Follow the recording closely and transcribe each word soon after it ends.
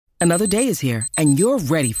Another day is here, and you're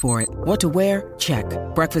ready for it. What to wear? Check.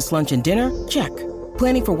 Breakfast, lunch, and dinner? Check.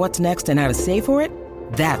 Planning for what's next and how to save for it?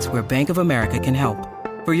 That's where Bank of America can help.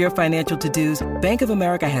 For your financial to-dos, Bank of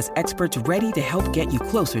America has experts ready to help get you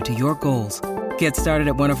closer to your goals. Get started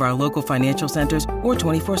at one of our local financial centers or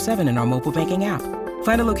 24/7 in our mobile banking app.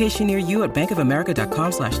 Find a location near you at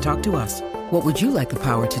bankofamerica.com/talktous. What would you like the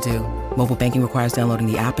power to do? Mobile banking requires downloading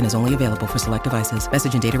the app and is only available for select devices.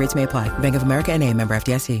 Message and data rates may apply. Bank of America N.A., member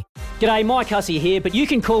FDIC. G'day, Mike Hussey here, but you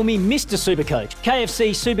can call me Mr. Supercoach. KFC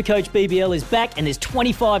Supercoach BBL is back and there's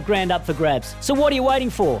 25 grand up for grabs. So what are you waiting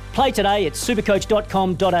for? Play today at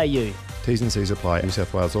supercoach.com.au. T's and C's apply. New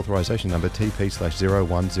South Wales authorisation number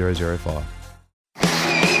TP/01005.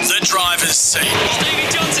 The driver's seat.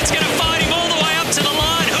 Stevie Johnson's going to fight him all the way up to the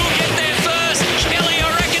line. Who'll get there first? Kelly,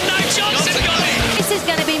 I reckon. No, Johnson got it. This is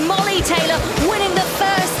going to be Molly Taylor winning the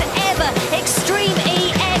first ever Extreme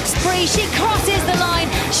EX Prix. She crosses the line.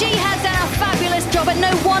 She has done a fabulous job, and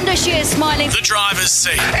no wonder she is smiling. The driver's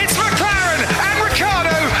seat. It's McLaren and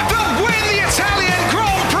Ricciardo that win the Italian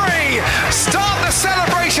Grand Prix. Start the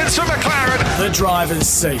celebrations for McLaren. The driver's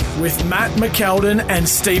seat with Matt McKeldin and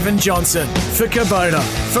Stephen Johnson for Kubota.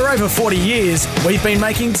 For over 40 years, we've been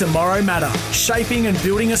making tomorrow matter, shaping and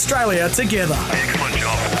building Australia together. Excellent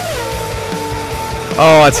job.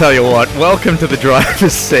 Oh, I tell you what, welcome to the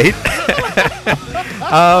driver's seat.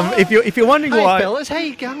 If you're wondering why, fellas, how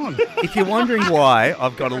you going? If you're wondering why,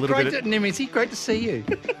 I've got a little bit of Nimitsy, great to see you.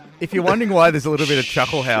 If you're wondering why there's a little bit of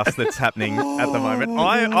Chuckle House that's happening at the moment,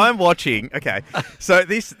 I'm watching. Okay, so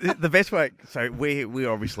the best way. So we're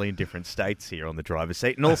obviously in different states here on the driver's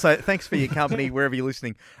seat, and also thanks for your company wherever you're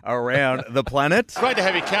listening around the planet. Great to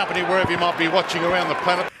have your company wherever you might be watching around the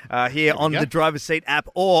planet. Here on the driver's seat app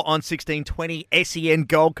or on 1620 SEN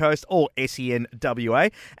Gold Coast or SEN WA,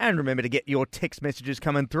 and remember to get your text messages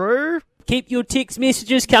coming through. Keep your text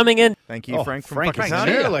messages coming in. Thank you, Frank from Frank's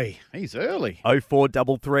early. He's early.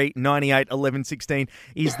 0433 98 11 16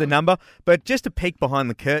 is the number. But just a peek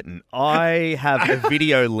behind the curtain, I have a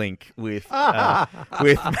video link with Matt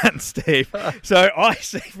and Steve. So I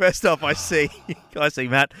see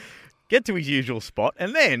Matt get to his usual spot,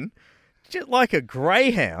 and then, just like a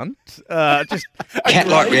greyhound,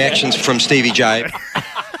 cat-like reactions from Stevie J.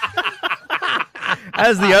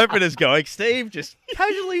 As the opener's going, Steve just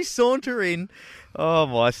casually saunter in. Oh,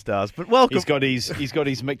 my stars. But welcome. He's got his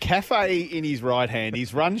McCafe in his right hand,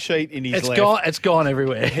 his run sheet in his left. It's gone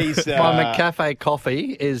everywhere. He's, my McCafe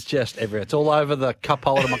coffee is just everywhere. It's all over the cup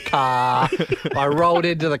holder of my car. I rolled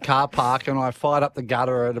into the car park and I fired up the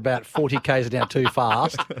gutter at about 40 k's an hour too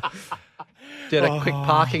fast. Did a quick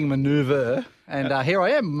parking manoeuvre, and here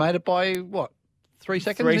I am. Made it by, 3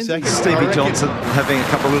 seconds? 3 seconds. Stevie Johnson having a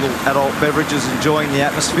couple of little adult beverages, enjoying the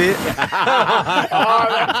atmosphere.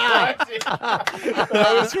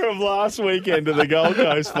 That was from last weekend to the Gold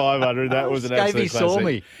Coast 500. That was an absolute classic. Saw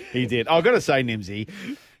me. He did. I've got to say, Nimsy,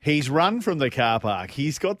 he's run from the car park.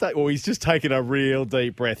 He's got that, or he's just taken a real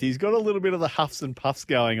deep breath. He's got a little bit of the huffs and puffs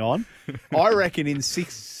going on. I reckon in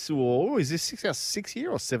sixth year or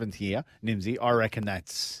 7th year, Nimsy, I reckon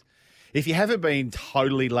that's... If you haven't been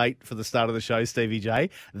totally late for the start of the show, Stevie J,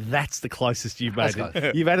 that's the closest you've made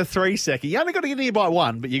it. You've had a 3 second. You only got to get here by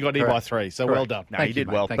 1, but you got here by 3. So well done. No, you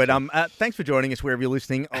did well. But thanks for joining us wherever you're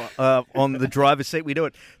listening on the driver's seat. We do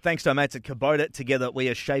it thanks to our mates at Kubota. Together we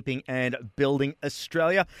are shaping and building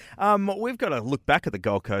Australia. We've got to look back at the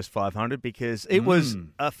Gold Coast 500 because it was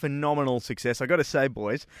a phenomenal success. I got to say,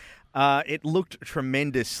 boys, it looked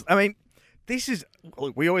tremendous. I mean,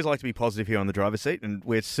 we always like to be positive here on the driver's seat, and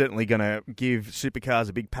we're certainly going to give supercars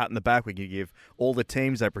a big pat in the back. We can give all the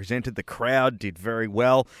teams they presented. The crowd did very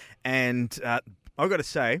well. And I've got to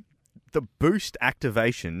say, the boost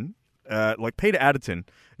activation, like Peter Adderton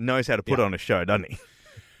knows how to put on a show, doesn't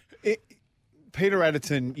he? Peter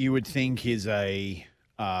Adderton, you would think, is a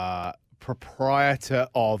proprietor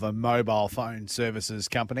of a mobile phone services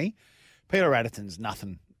company. Peter Adderton's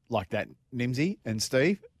nothing like that, Nimsy and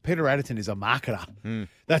Steve. Peter Adderton is a marketer.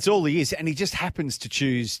 That's all he is. And he just happens to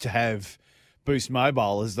choose to have Boost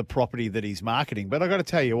Mobile as the property that he's marketing. But I've got to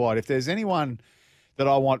tell you what, if there's anyone that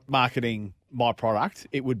I want marketing my product,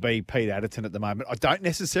 it would be Pete Adderton at the moment. I don't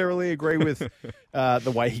necessarily agree with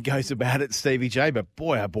the way he goes about it, Stevie J, but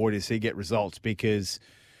boy, oh boy, does he get results, because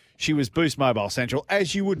she was Boost Mobile Central,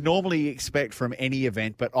 as you would normally expect from any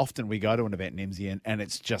event, but often we go to an event, Nimsy, and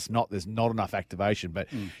it's just there's not enough activation. But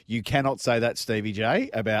you cannot say that, Stevie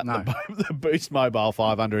J, about the Boost Mobile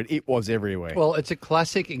 500. It was everywhere. Well, it's a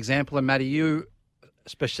classic example, and Matty, you,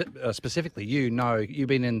 specifically, you've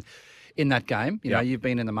been in that game. You know, you've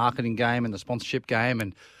been in the marketing game and the sponsorship game,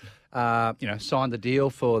 and signed the deal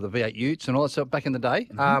for the V8 Utes and all that stuff back in the day.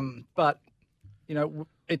 But,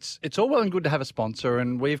 it's all well and good to have a sponsor,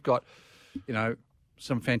 and we've got,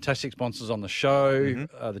 some fantastic sponsors on the show,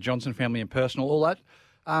 the Johnson family and personal, all that.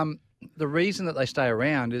 The reason that they stay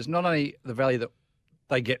around is not only the value that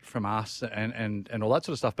they get from us and all that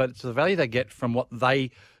sort of stuff, but it's the value they get from what they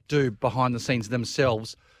do behind the scenes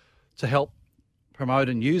themselves to help promote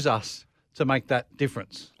and use us to make that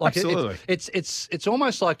difference. Absolutely. It's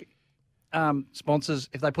almost like sponsors,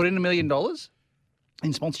 if they put in $1 million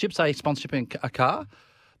in sponsorship, say sponsorshipping a car,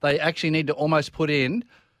 they actually need to almost put in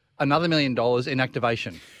another $1 million in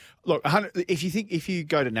activation. Look, if you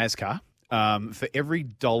go to NASCAR, for every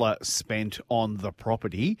dollar spent on the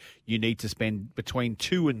property, you need to spend between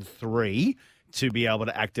 2 and 3 to be able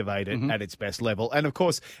to activate it at its best level. And, of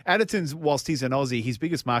course, Adderton's, whilst he's an Aussie, his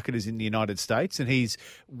biggest market is in the United States, and he's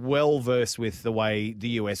well-versed with the way the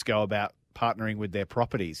US go about partnering with their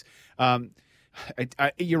properties.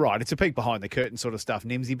 You're right, it's a peek behind the curtain sort of stuff,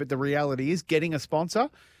 Nimsy, but the reality is getting a sponsor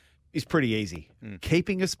is pretty easy.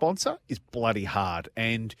 Keeping a sponsor is bloody hard.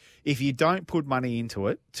 And if you don't put money into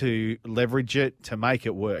it to leverage it, to make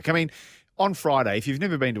it work. I mean, on Friday, if you've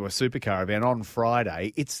never been to a supercar event, on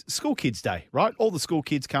Friday, it's School Kids Day, right? All the school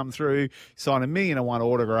kids come through, sign 1,000,001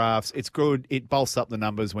 autographs. It's good. It bolsters up the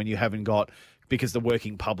numbers when you haven't got, because the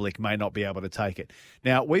working public may not be able to take it.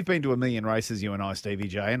 Now, we've been to 1,000,000 races, you and I, Stevie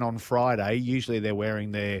J, and on Friday, usually they're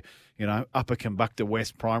wearing their, Upper Conductor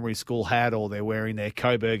West Primary School hat, or they're wearing their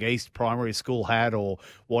Coburg East Primary School hat, or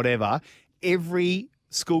whatever. Every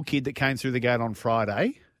school kid that came through the gate on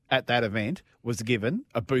Friday at that event was given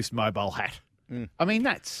a Boost Mobile hat. I mean,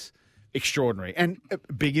 that's extraordinary. And a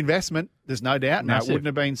big investment, there's no doubt. Now, it wouldn't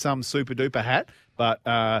have been some super-duper hat, but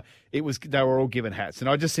they were all given hats. And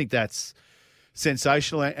I just think that's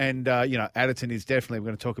sensational. And, Adderton is definitely, we're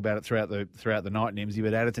going to talk about it throughout the night, Nimsy,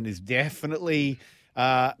 but Adderton is definitely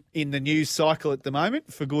in the news cycle at the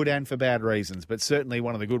moment for good and for bad reasons. But certainly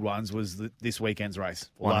one of the good ones was this weekend's race.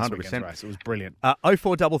 100%. Last weekend's race. It was brilliant.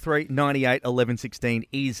 0433 98 11 16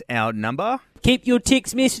 is our number. Keep your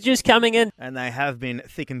text messages coming in. And they have been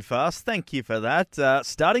thick and fast. Thank you for that.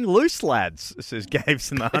 Starting loose, lads, says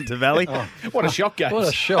Gabes in the Hunter Valley. What a shock, Gabes. What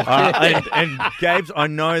a shock. And Gabes, I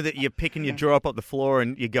know that you're picking your jaw up off the floor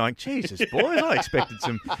and you're going, Jesus, boys, I expected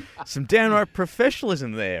some downright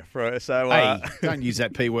professionalism there. Hey, don't use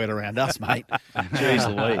that P word around us, mate. Jeez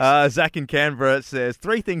Louise. Zach in Canberra says,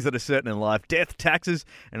 3 things that are certain in life: death, taxes,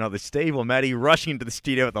 and either Steve or Maddie rushing into the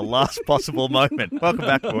studio at the last possible moment. Welcome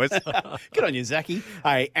back, boys. Good on you, Zachy.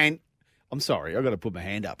 Hey, and I'm sorry, I've got to put my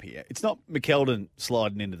hand up here. It's not McKeldin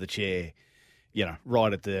sliding into the chair,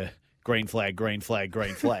 right at the green flag, green flag,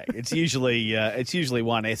 green flag. It's usually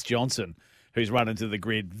one S. Johnson who's running to the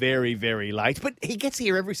grid very, very late. But he gets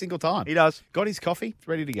here every single time. He does. Got his coffee,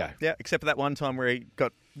 ready to go. Yeah, except for that one time where he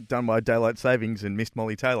got done by daylight savings and missed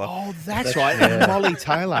Molly Taylor. Oh, that's right. Yeah. Molly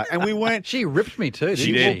Taylor. And we weren't... She ripped me too, didn't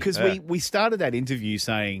she? Because we started that interview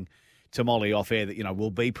saying to Molly off air that,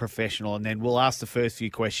 we'll be professional and then we'll ask the first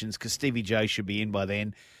few questions because Stevie J should be in by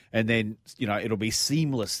then. And then, it'll be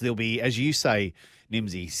seamless. There'll be, as you say,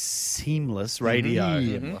 Nimsy, seamless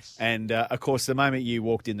radio. And, of course, the moment you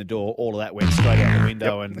walked in the door, all of that went straight out the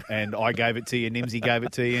window and I gave it to you, Nimsy gave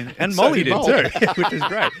it to you. And Molly did too, which is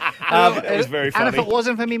great. It was very funny. And if it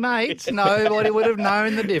wasn't for me mates, nobody would have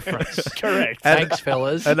known the difference. Correct. Thanks,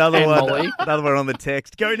 fellas. Another one Molly. On the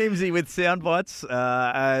text. Go Nimsy with sound bites.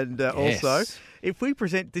 Also... If we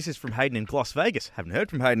present, this is from Hayden in Las Vegas. Haven't heard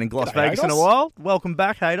from Hayden in Las Vegas in a while. Welcome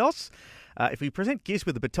back, Haydos. If we present Giz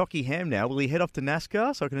with a Bataki ham now, will he head off to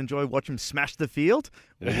NASCAR so I can watch him smash the field?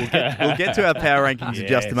 We'll get to our power rankings in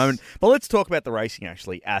just a moment. But let's talk about the racing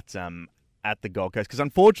actually at the Gold Coast, because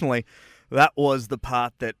unfortunately that was the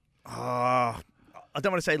part that I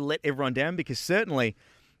don't want to say let everyone down, because certainly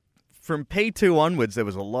from P2 onwards there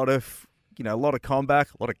was a lot of comeback,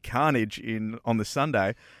 a lot of carnage on the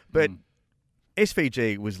Sunday, but.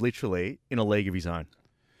 SVG was literally in a league of his own.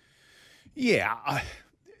 Yeah.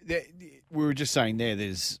 We were just saying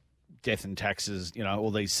there's death and taxes,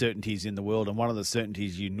 all these certainties in the world. And one of the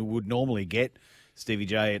certainties you would normally get, Stevie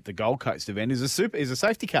J, at the Gold Coast event is a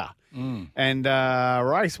safety car. And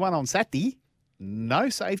race one on Saturday, no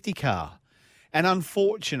safety car. And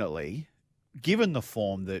unfortunately, given the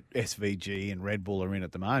form that SVG and Red Bull are in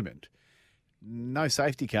at the moment, no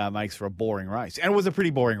safety car makes for a boring race. And it was a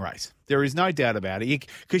pretty boring race. There is no doubt about it.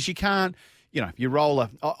 Because you can't, you roll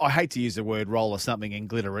I hate to use the word roll a something in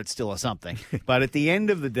glitter, it's still a something. But at the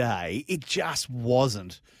end of the day, it just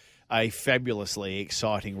wasn't a fabulously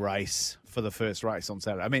exciting race for the first race on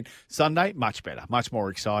Saturday. I mean, Sunday, much better, much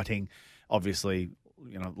more exciting. Obviously,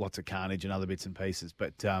 lots of carnage and other bits and pieces.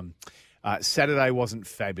 But Saturday wasn't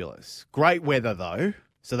fabulous. Great weather, though.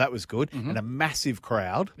 So that was good. And a massive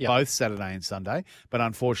crowd, both Saturday and Sunday. But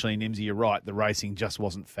unfortunately, Nimsy, you're right. The racing just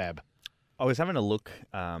wasn't fab. I was having a look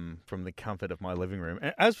from the comfort of my living room,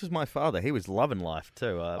 as was my father. He was loving life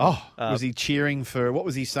too. Was he cheering for, what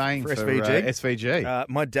was he saying for SVG? SVG?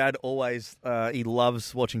 My dad always, he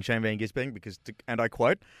loves watching Shane Van Gisbergen because, and I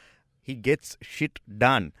quote, he gets shit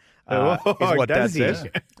done, is what Dad says.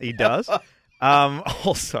 He does.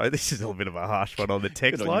 Also, this is a little bit of a harsh one on the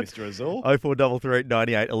text line. Mr. Azul. 0433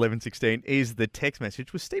 98 11 16 is the text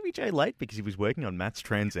message. Was Stevie J late because he was working on Matt's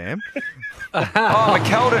Trans Am?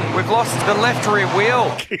 McKeldin, we've lost the left rear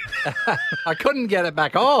wheel. I couldn't get it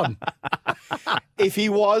back on. If he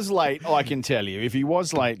was late, I can tell you, if he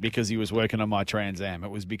was late because he was working on my Trans Am, it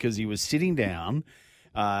was because he was sitting down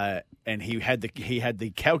and he had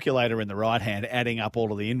the calculator in the right hand, adding up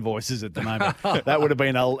all of the invoices at the moment. That would have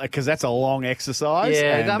been because that's a long exercise.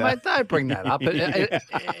 Yeah, mate, don't bring that up. It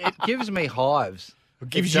gives me hives. It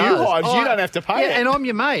gives you hives. You don't have to pay it. And I'm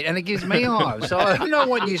your mate, and it gives me hives. So I don't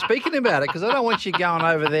want you speaking about it because I don't want you going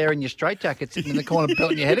over there in your straitjacket, sitting in the corner,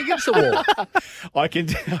 pelting your head against the wall. I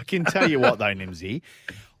can tell you what though, Nimsy,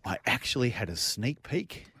 I actually had a sneak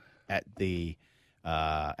peek at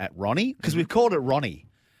at Ronnie, because we've called it Ronnie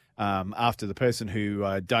after the person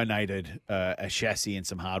who donated a chassis and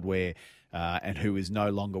some hardware and who is no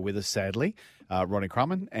longer with us, sadly, Ronnie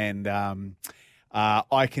Crumman. And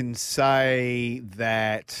I can say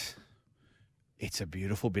that it's a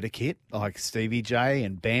beautiful bit of kit, like Stevie J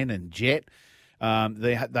and Ben and Jet.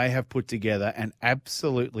 They have put together an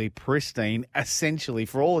absolutely pristine, essentially,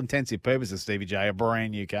 for all intensive purposes, Stevie J, a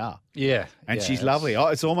brand new car. Yeah. And she's lovely.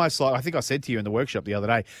 It's almost like, I think I said to you in the workship the other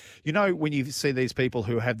day, when you see these people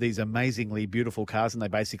who have these amazingly beautiful cars and they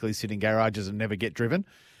basically sit in garages and never get driven,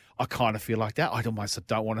 I kind of feel like that. I almost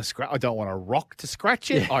don't want to scratch. I don't want a rock to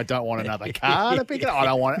scratch it. Yeah. I don't want another car to pick it up. I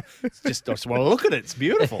don't want it. I just want to look at it. It's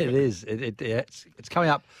beautiful. It is. It's coming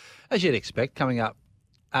up, as you'd expect, coming up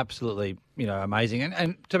absolutely, amazing.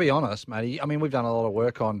 And to be honest, matey, I mean, we've done a lot of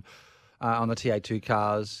work on the TA2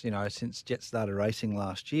 cars, since Jet started racing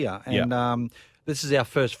last year. And this is our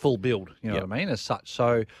first full build, what I mean, as such.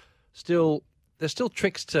 So there's still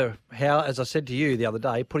tricks to how, as I said to you the other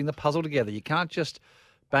day, putting the puzzle together. You can't just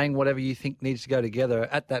bang whatever you think needs to go together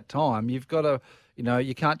at that time. You've got to,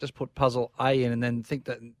 you can't just put puzzle A in and then think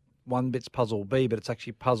that one bit's puzzle B, but it's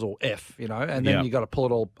actually puzzle F, and then you've got to pull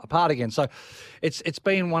it all apart again. So it's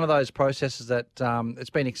been one of those processes that it's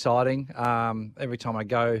been exciting. Every time I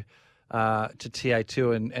go to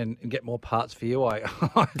TA2 and get more parts for you,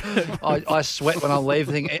 I sweat when I leave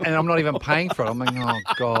the thing, and I'm not even paying for it. I'm like, oh,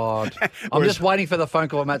 God. I'm just waiting for the phone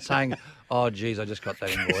call of Matt saying, oh, geez, I just got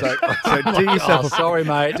that invoice. So do yourself sorry,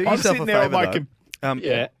 mate. Do yourself a favour,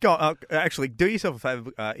 actually, do yourself a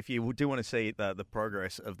favour if you do want to see the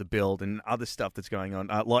progress of the build and other stuff that's going on.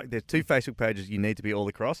 There's two Facebook pages you need to be all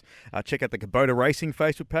across. Check out the Kubota Racing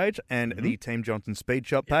Facebook page and the Team Johnson Speed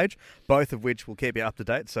Shop page, both of which will keep you up to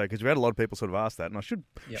date. So, because we had a lot of people sort of ask that, and I should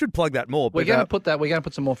plug that more. We're going to put that. We're going to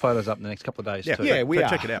put some more photos up in the next couple of days. Too. Yeah, we are.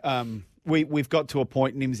 Check it out. We've got to a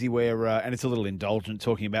point, Nimsy, where and it's a little indulgent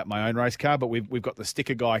talking about my own race car, but we've got the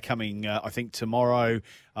sticker guy coming. I think tomorrow.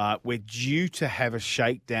 We're due to have a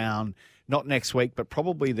shakedown, not next week, but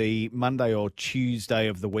probably the Monday or Tuesday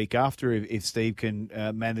of the week after, if Steve can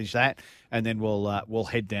manage that, and then we'll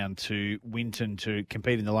head down to Winton to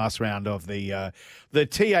compete in the last round of the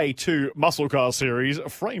TA2 Muscle Car Series,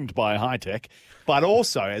 framed by Hi-Tech. But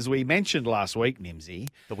also, as we mentioned last week, Nimsy,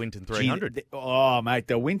 the Winton 300. Mate,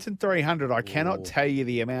 the Winton 300. I cannot tell you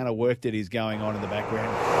the amount of work that is going on in the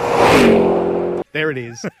background. There it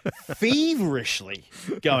is, feverishly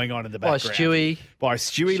going on in the background. By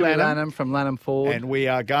Stewie Lanham from Lanham Ford. And we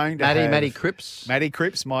are going to have Matty Cripps. Matty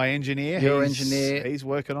Cripps, my engineer. Your engineer. He's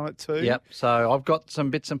working on it too. Yep. So I've got some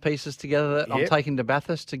bits and pieces together that I'm taking to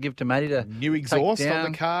Bathurst to give to Matty to new exhaust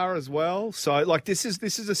on the car as well. So this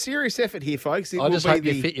is a serious effort here, folks. I just hope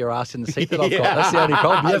you fit your ass in the seat that I've got. That's the only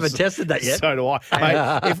problem. You haven't tested that yet. So do I.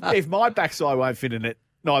 Mate, if my backside won't fit in it,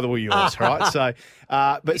 neither will yours, right? So,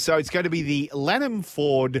 so it's going to be the Lanham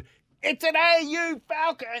Ford. It's an AU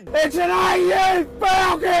Falcon. It's an AU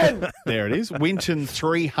Falcon. There it is, Winton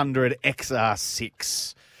 300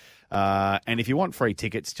 XR6. And if you want free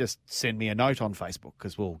tickets, just send me a note on Facebook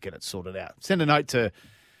because we'll get it sorted out. Send a note to,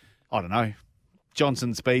 I don't know,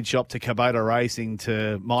 Johnson Speed Shop to Kubota Racing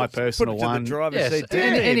to my personal put it to one. the driver's Yes, seat.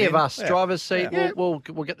 any of us, Yeah. driver's seat, Yeah. we'll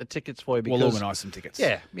get the tickets for you. Because, We'll organise some tickets.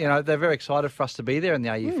 Yeah, they're very excited for us to be there in the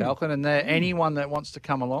AU Falcon, and anyone that wants to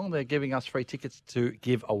come along, they're giving us free tickets to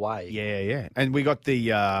give away. Yeah. And we got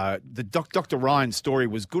the Dr. Ryan's story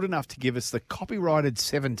was good enough to give us the copyrighted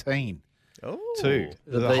 17. Too.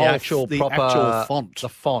 The actual font. The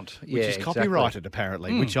font, which yeah, is copyrighted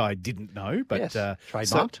apparently, which I didn't know. But Yes,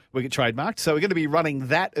 trademarked. So we get trademarked. So we're going to be running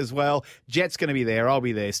that as well. Jet's going to be there. I'll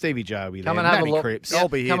be there. Stevie Joe will be Come there. and have Matty a look. Cripps. Yep, I'll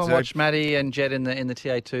be here Come and too. watch Matty and Jet in the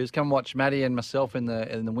TA2s. Come and watch Matty and myself in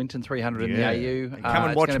the Winton 300 in the AU. And come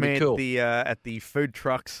and it's watch gonna be me cool. at the food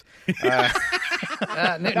trucks.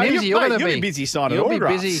 Nimsy, you're going to you'll be be busy signing You'll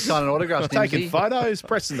autographs. be busy signing autographs, Taking Nimsy. photos,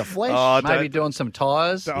 pressing the flesh. Oh, Maybe doing some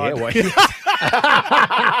tyres. Yeah, well,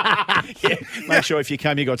 make sure if you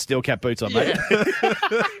come, you got steel cap boots on, mate.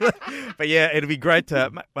 But yeah, it'll be great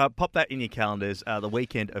to pop that in your calendars. The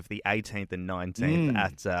weekend of the 18th and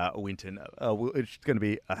 19th at Winton. It's going to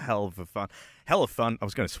be a hell of fun. Hell of fun. I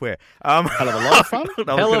was going to swear. Hell of a lot of fun.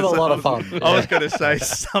 Hell of a lot of fun. I was going to say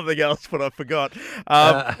something else, but I forgot.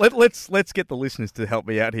 Let's get the listeners to help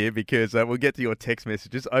me out here because we'll get to your text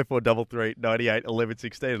messages 0433 98 11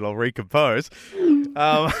 16 and I'll recompose.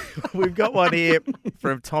 We've got one here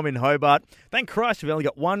from Tom in Hobart. Thank Christ we've only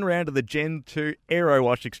got one round of the Gen 2 Aero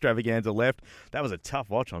Wash Extravaganza left. That was a tough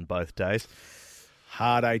watch on both days.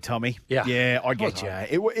 Hard, Tommy? Yeah. I get you.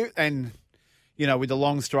 And you know, with the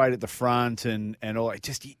long straight at the front and all, it's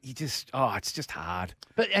just hard.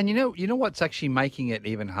 But you know what's actually making it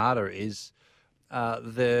even harder is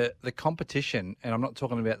the competition, and I'm not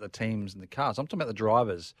talking about the teams and the cars. I'm talking about the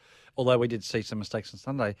drivers. Although we did see some mistakes on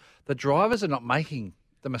Sunday, the drivers are not making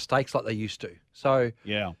the mistakes like they used to. So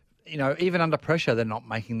Yeah. you know, even under pressure, they're not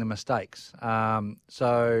making the mistakes.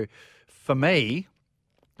 So for me,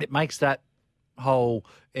 it makes that whole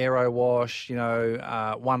aero wash,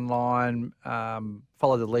 one line,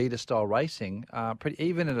 follow the leader style racing, pretty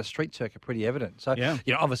even at a street circuit, pretty evident. So,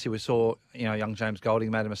 obviously we saw, young James Golding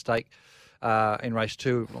made a mistake in race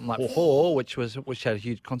 2 on lap 4, which had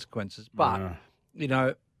huge consequences. But,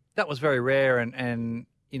 that was very rare and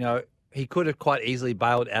he could have quite easily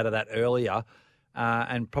bailed out of that earlier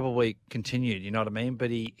and probably continued, you know what I mean? But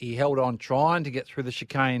he held on trying to get through the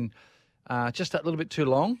chicane just that little bit too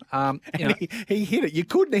long. He hit it. You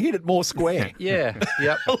couldn't have hit it more square. Yeah,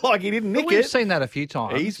 yep. Like he didn't nick We've it. seen that a few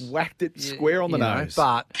times. He's whacked it square on the nose.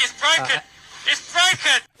 But It's broken. It's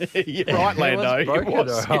broken. yeah, right, Lando. It was broken,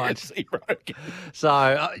 all right. Yes, he broke it. So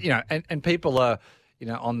and people are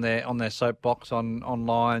on their soapbox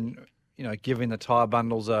online, giving the tyre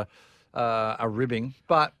bundles a ribbing,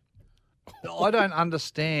 but I don't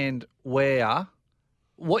understand what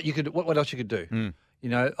else you could do.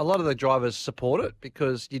 A lot of the drivers support it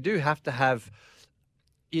because you do have to have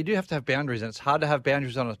boundaries, and it's hard to have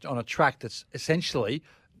boundaries on a track that's essentially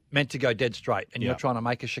meant to go dead straight, and you're trying to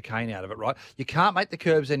make a chicane out of it, right? You can't make the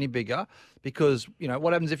curbs any bigger because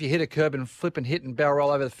what happens if you hit a curb and flip and hit and barrel roll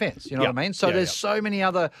over the fence? You know what I mean? So there's so many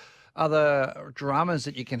other dramas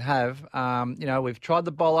that you can have. We've tried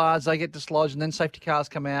the bollards, they get dislodged, and then safety cars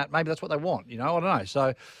come out. Maybe that's what they want. I don't know.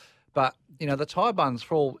 So, but the tyre buns,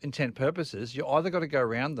 for all intent purposes, you either got to go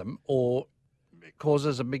around them or it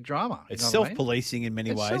causes a big drama. It's self-policing in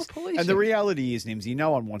many ways. Self-policing. And the reality is, Nimsy, no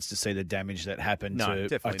one wants to see the damage that happened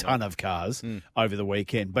to a ton of cars over the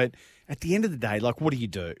weekend. But at the end of the day, what do you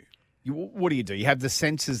do? What do? You have the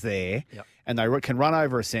sensors there, and they can run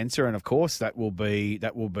over a sensor, and of course that will be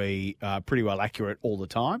pretty well accurate all the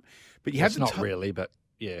time. But you have not really, but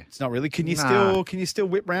yeah, it's not really. Can you still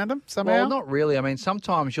whip round them somehow? Well, not really. I mean,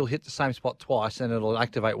 sometimes you'll hit the same spot twice, and it'll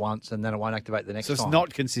activate once, and then it won't activate the next time. So it's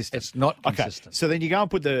not consistent. It's not consistent. Okay. So then you go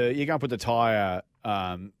and put the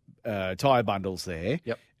tire bundles there.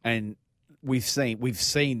 Yep. And we've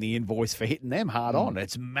seen the invoice for hitting them hard on.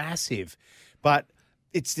 It's massive, but.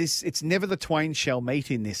 It's never the twain shall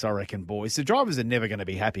meet in this, I reckon, boys. The drivers are never going to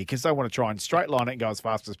be happy because they want to try and straight line it and go as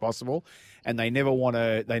fast as possible, and they never want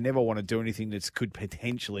to do anything that could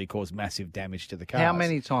potentially cause massive damage to the cars. How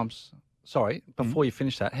many times? Sorry, before you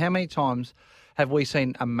finish that, how many times have we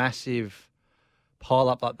seen a massive pile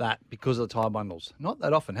up like that because of the tyre bundles? Not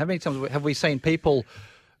that often. How many times have we seen people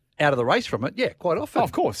out of the race from it? Yeah, quite often. Oh,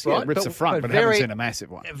 of course, right? yeah, it rips the front, but haven't seen a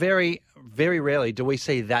massive one. Very, very rarely do we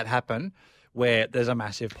see that happen. Where there's a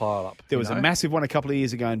massive pile up. There was a massive one a couple of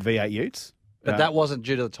years ago in V8 Utes. But that wasn't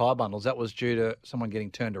due to the tyre bundles. That was due to someone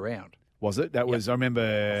getting turned around. Was it? That was, I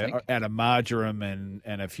remember, out of Marjoram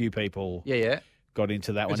and a few people got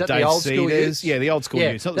into that Is one. that Dave the old school Cedars. utes? Yeah, the old school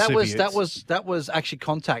utes, not the super utes. That was actually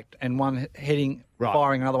contact and one heading,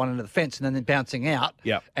 firing another one into the fence and then bouncing out.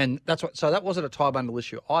 Yeah. And that's what. So that wasn't a tie bundle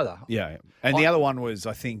issue either. Yeah. And the other one was,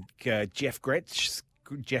 I think, Jeff Greck's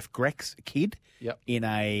kid in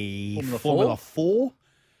a Formula 4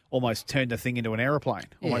 almost turned the thing into an aeroplane.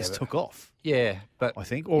 Almost took off. Yeah, but I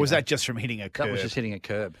think, or was that just from hitting a curb? That was just hitting a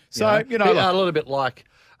curb. So a little bit like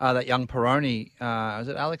that young Peroni. Was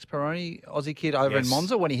it Alex Peroni, Aussie kid over in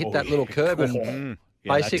Monza when he hit that little curb and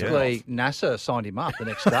basically NASA signed him up the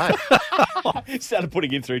next day. Started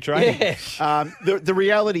putting him through training. Yeah. The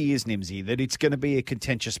reality is, Nimsy, that it's going to be a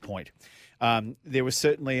contentious point. There was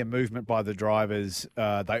certainly a movement by the drivers.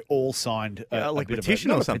 They all signed a petition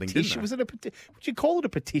or something, didn't they? Was it would you call it a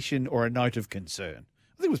petition or a note of concern?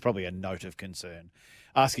 I think it was probably a note of concern,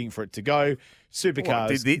 asking for it to go.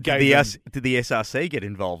 Supercars did the SRC get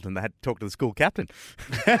involved and they had to talk to the school captain?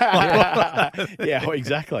 Yeah,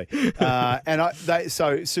 exactly. So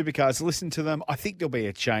Supercars, listen to them. I think there'll be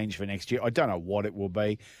a change for next year. I don't know what it will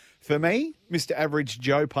be. For me, Mr. Average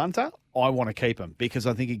Joe Punter, I want to keep him because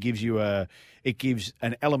I think it gives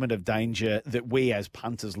an element of danger that we as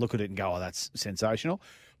punters look at it and go, oh, that's sensational.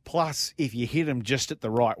 Plus, if you hit him just at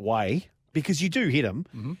the right way, because you do hit him,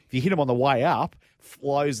 if you hit him on the way up,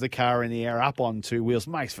 flows the car in the air up on two wheels,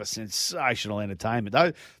 makes for sensational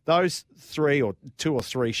entertainment. Those two or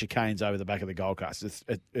three chicanes over the back of the Gold Coast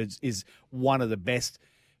is one of the best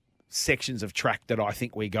sections of track that I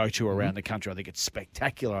think we go to around the country. I think it's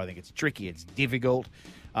spectacular. I think it's tricky. It's difficult.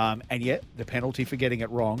 And yet the penalty for getting it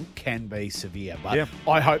wrong can be severe. But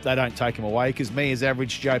I hope they don't take him away because me as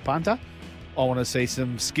Average Joe Punter, I want to see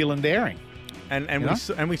some skill and daring.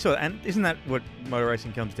 And we saw, and isn't that what motor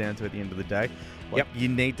racing comes down to at the end of the day? You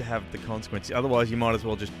need to have the consequences. Otherwise, you might as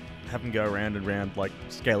well just have them go around and round like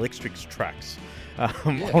Scale Extrix tracks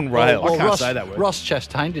on rail. Well, I can't say that word. Ross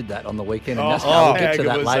Chastain did that on the weekend. And we'll get to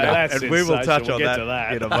that later. And we will touch on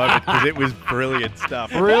that in a moment because it was brilliant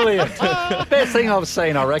stuff. Brilliant. Best thing I've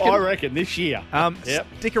seen, I reckon. I reckon this year.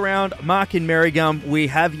 Stick around. Mark in Merrigum. We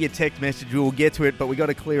have your text message. We will get to it, but we got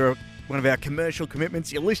to clear up one of our commercial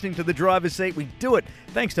commitments. You're listening to The Driver's Seat. We do it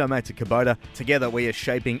thanks to our mates at Kubota. Together, we are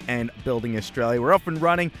shaping and building Australia. We're off and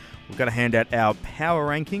running. We've got to hand out our power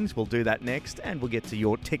rankings. We'll do that next, and we'll get to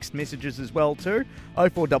your text messages as well too.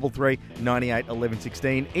 0433 98 11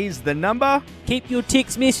 16 is the number. Keep your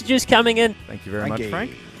text messages coming in. Thank you very much,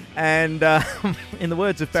 Frank. And in the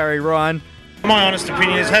words of Barry Ryan, my honest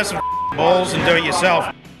opinion is have some balls and do it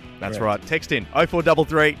yourself. That's right. Text in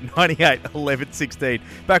 0433 98 11 16.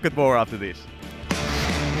 Back with more after this.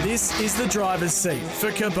 This is The Driver's Seat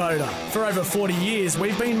for Kubota. For over 40 years,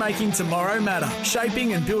 we've been making tomorrow matter,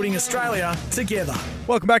 shaping and building Australia together.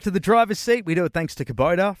 Welcome back to The Driver's Seat. We do it thanks to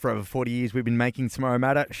Kubota. For over 40 years, we've been making tomorrow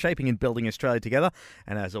matter, shaping and building Australia together.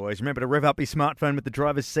 And as always, remember to rev up your smartphone with the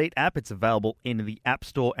Driver's Seat app. It's available in the App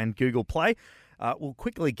Store and Google Play. We'll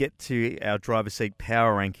quickly get to our driver's seat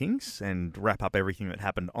power rankings and wrap up everything that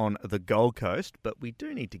happened on the Gold Coast, but we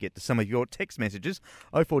do need to get to some of your text messages.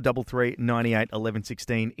 0433 98 11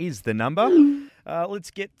 16 is the number. Let's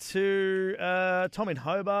get to Tom in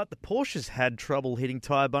Hobart. The Porsches had trouble hitting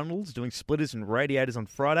tyre bundles, doing splitters and radiators on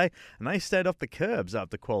Friday, and they stayed off the curbs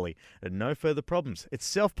after quali. And no further problems. It's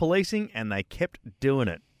self-policing, and they kept doing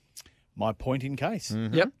it. My point in case.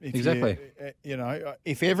 Mm-hmm. Yep, exactly.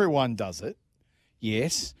 If everyone does it,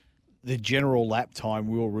 yes, the general lap time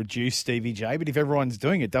will reduce, Stevie J, but if everyone's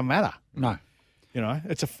doing it, it doesn't matter. No.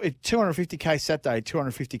 It's a 250k Saturday,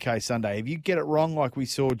 250k Sunday. If you get it wrong, like we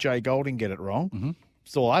saw Jay Golding get it wrong,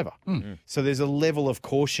 it's all over. So there's a level of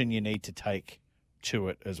caution you need to take to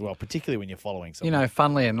it as well, particularly when you're following something.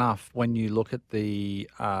 Funnily enough, when you look at the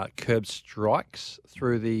curb strikes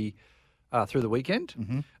through the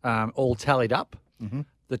weekend, all tallied up,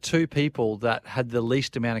 the two people that had the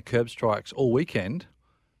least amount of curb strikes all weekend,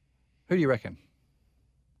 who do you reckon?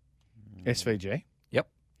 SVG. Yep.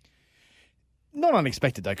 Not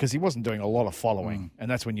unexpected, though, because he wasn't doing a lot of following, and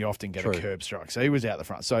that's when you often get a curb strike. So he was out the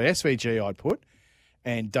front. So SVG I'd put,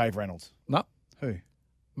 and Dave Reynolds. No. Who?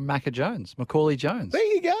 Macaulay Jones.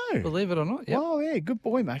 There you go. Believe it or not. Yep. Oh, yeah, good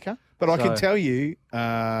boy, Macca. But I can tell you...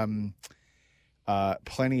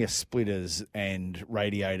 plenty of splitters and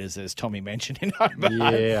radiators, as Tommy mentioned in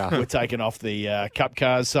Hobart, were taken off the Cup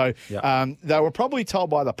cars. So they were probably told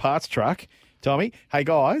by the parts truck, Tommy, hey,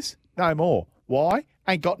 guys, no more. Why?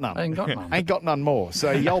 Ain't got none. Ain't got none. Ain't got none more.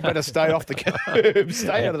 So y'all better stay off the curb.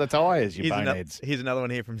 Stay out of the tyres, you boneheads. Here's another one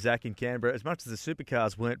here from Zach in Canberra. As much as the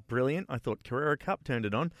supercars weren't brilliant, I thought Carrera Cup turned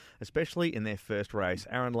it on, especially in their first race.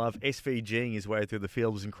 Aaron Love SVGing his way through the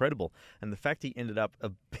field was incredible. And the fact he ended up a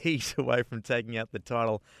beat away from taking out the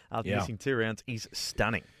title after missing 2 rounds is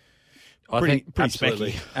stunning. I think pretty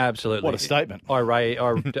absolutely, specky. absolutely. What a statement.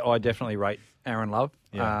 I definitely rate Aaron Love.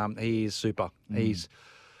 Yeah. He is super. He's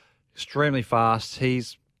extremely fast.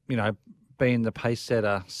 He's, been the pace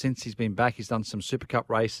setter since he's been back. He's done some Super Cup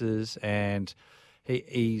races, and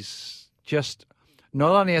he's just,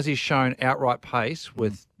 not only has he shown outright pace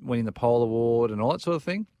with winning the pole award and all that sort of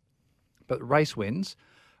thing, but race wins,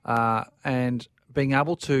 and being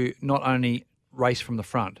able to not only race from the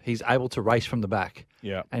front, he's able to race from the back.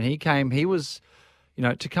 Yeah. And he was,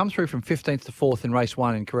 to come through from 15th to 4th in race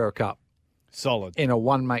 1 in Carrera Cup. Solid. In a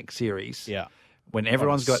one-make series. Yeah. When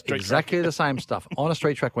everyone's got exactly the same stuff on a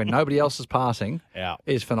street track where nobody else is passing,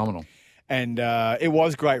 is phenomenal. And it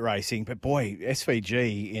was great racing, but boy,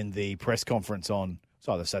 SVG in the press conference on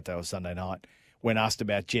either Saturday or Sunday night, when asked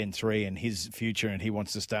about Gen 3 and his future, and he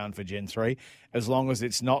wants to stay on for Gen 3, as long as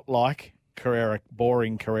it's not like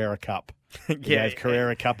boring Carrera Cup.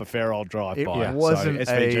 Carrera Cup a fair old drive by. It wasn't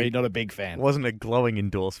so SVG, not a big fan. Wasn't a glowing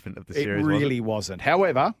endorsement of the series. It really wasn't.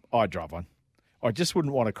 However, I'd drive one. I just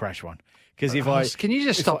wouldn't want to crash one. Because can you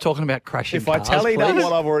just stop talking about crashing If cars, I tallied up please?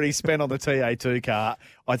 what I've already spent on the TA2 car,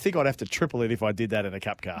 I think I'd have to triple it if I did that in a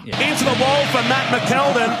Cup car. Yeah. Into the wall for Matt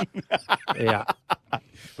McKeldin. Yeah.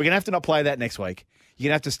 We're going to have to not play that next week. You're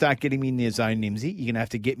going to have to start getting me in the zone, Nimsy. You're going to have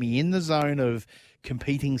to get me in the zone of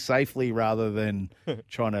competing safely rather than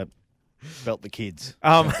trying to belt the kids,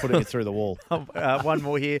 putting it through the wall. One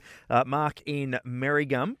more here. Mark in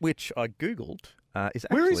Merrigum, which I Googled.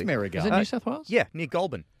 Where is Merrigum? Is it New South Wales? Yeah, near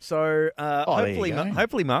Goulburn. So hopefully, there you go.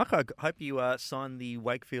 hopefully, Mark, I hope you sign the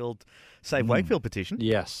Save Wakefield petition.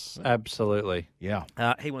 Yes, absolutely. Yeah.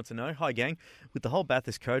 He wants to know, hi gang, with the whole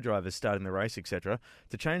Bathurst co-drivers starting the race, etc.,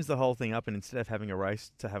 to change the whole thing up and instead of having a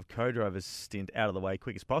race, to have co-drivers stint out of the way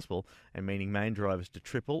quick as possible, and meaning main drivers to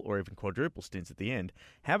triple or even quadruple stints at the end.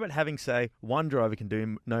 How about having, say, one driver can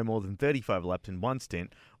do no more than 35 laps in one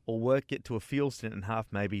stint, or work it to a fuel stint and half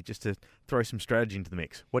maybe, just to throw some strategy into the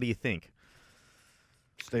mix? What do you think?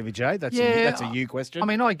 Stevie J, that's a you question. I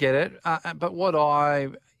mean, I get it, but what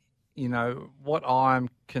I'm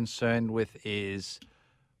concerned with is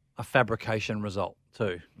a fabrication result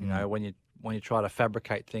too. You know, when you try to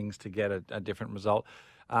fabricate things to get a different result.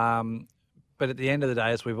 But at the end of the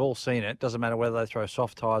day, as we've all seen, it doesn't matter whether they throw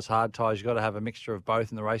soft tyres, hard tyres. You've got to have a mixture of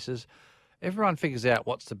both in the races. Everyone figures out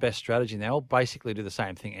what's the best strategy, and they'll basically do the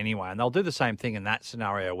same thing anyway. And they'll do the same thing in that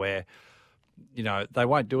scenario where, they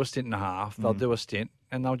won't do a stint and a half. They'll do a stint,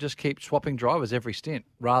 and they'll just keep swapping drivers every stint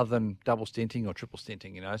rather than double stinting or triple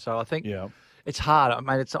stinting, So I think it's hard. I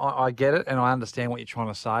mean, I get it, and I understand what you're trying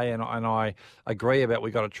to say, and I agree about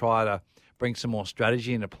we've got to try to bring some more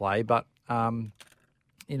strategy into play. But, I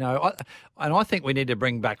think we need to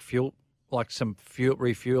bring back fuel, like some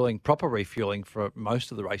proper refueling for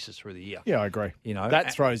most of the races through the year. Yeah, I agree.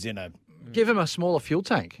 That throws in give them a smaller fuel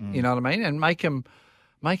tank. You know what I mean, and make them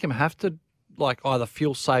have to either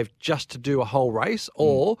fuel save just to do a whole race,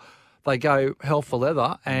 or they go hell for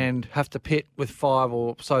leather and have to pit with 5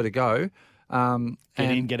 or so to go. Get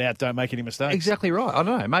in, get out, don't make any mistakes. Exactly right. I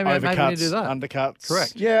don't know. Maybe we need to do that. Undercuts.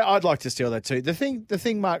 Correct. Yeah, I'd like to steal that too. The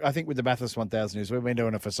thing, Mark, I think with the Bathurst 1000 is we've been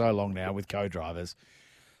doing it for so long now with co-drivers.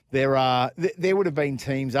 There would have been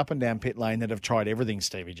teams up and down pit lane that have tried everything,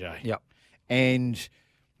 Stevie J. Yep. And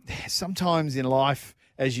sometimes in life,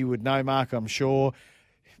 as you would know, Mark, I'm sure,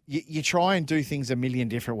 you try and do things a million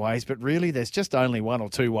different ways, but really there's just only 1 or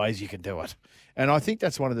 2 ways you can do it. And I think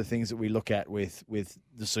that's one of the things that we look at with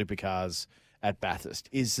the supercars at Bathurst,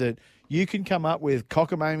 is that you can come up with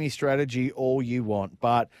cockamamie strategy all you want,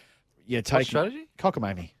 but you take... What strategy?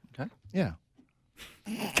 Cockamamie. Okay. Yeah.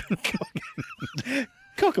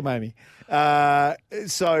 Cockamamie.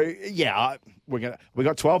 We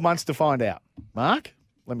got 12 months to find out. Mark,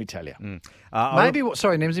 let me tell you. Maybe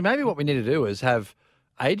what we need to do is have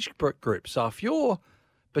age groups. So if you're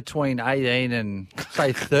between 18 and,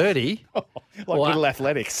 say, 30... little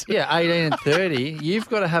athletics. Yeah, 18 and 30, you've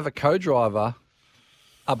got to have a co-driver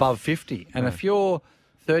above 50. And if you're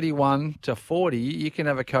 31 to 40, you can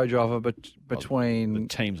have a co-driver between the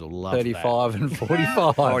teams will love 35 that. And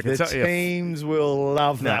 45. The teams will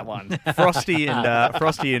love that one. Frosty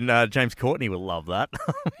and James Courtney will love that.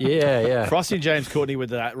 Yeah. Frosty and James Courtney with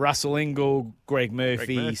that. Russell Ingall, Greg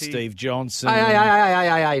Murphy, Steve Johnson.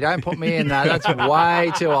 Hey, don't put me in that. That's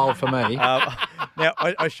way too old for me. Now,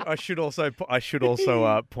 I should also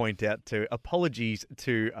point out apologies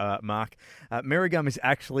to Mark. Merrigum is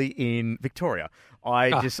actually in Victoria.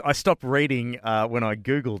 I stopped reading when I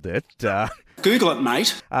googled it. Google it,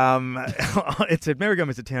 mate. It said Merrigum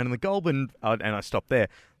is a town in the Goulburn, and I stopped there.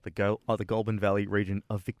 The Goulburn Valley region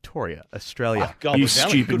of Victoria, Australia. You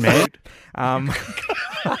stupid man.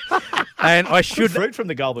 And I should Good fruit from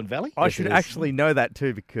the Goulburn Valley. I should actually know that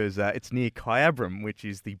too because it's near Kyabram, which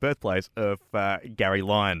is the birthplace of Gary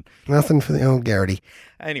Lyon. Nothing for the old Garrity.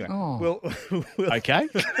 Anyway, okay.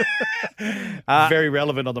 Very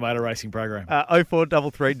relevant on the motor racing program.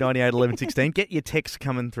 0433 98 11 16. Get your texts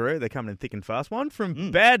coming through. They're coming in thick and fast. One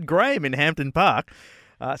from Bad Graham in Hampton Park.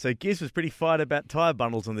 So Giz was pretty fired about tyre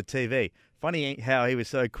bundles on the TV. Funny how he was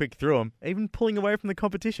so quick through them, even pulling away from the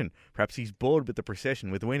competition. Perhaps he's bored with the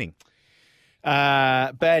procession with winning.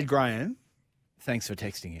 Bad Graham, thanks for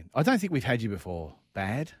texting in. I don't think we've had you before,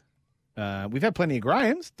 Bad. We've had plenty of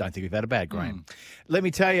Grahams. Don't think we've had a Bad Graham. Let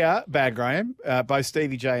me tell you, Bad Graham, both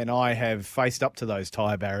Stevie J and I have faced up to those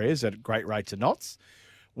tyre barriers at great rates of knots.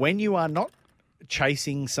 When you are not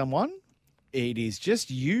chasing someone, it is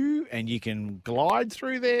just you and you can glide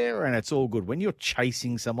through there and it's all good. When you're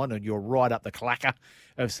chasing someone and you're right up the clacker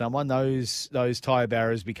of someone, those tyre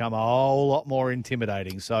barriers become a whole lot more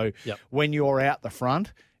intimidating. So when you're out the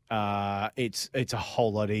front, it's a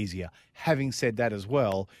whole lot easier. Having said that as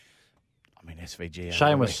well, I mean, SVG.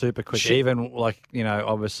 Shane was super quick, even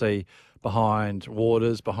obviously behind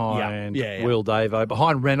Waters, behind Will Davo,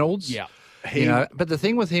 behind Reynolds. Yeah. But the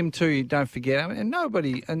thing with him too, don't forget, and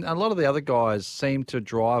a lot of the other guys seem to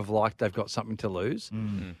drive like they've got something to lose.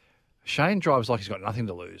 Shane drives like he's got nothing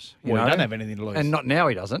to lose. He don't have anything to lose. And not now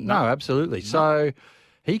he doesn't. No, absolutely. No. So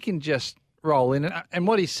he can just roll in. And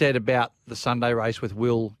what he said about the Sunday race with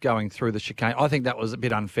Will going through the chicane, I think that was a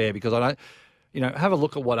bit unfair because I don't, have a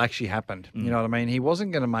look at what actually happened. You know what I mean? He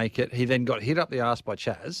wasn't going to make it. He then got hit up the arse by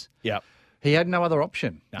Chaz. Yeah. He had no other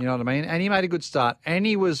option, you know what I mean? And he made a good start. And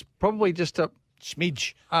he was probably just a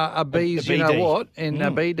smidge, a B's, a you know what, in a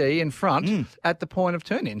BD in front at the point of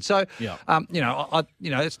turn-in. So,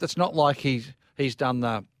 it's not like he's done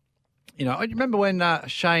the, I remember when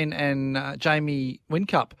Shane and Jamie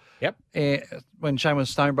Whincup, when Shane was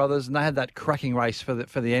Stone Brothers, and they had that cracking race for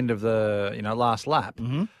the end of the, last lap.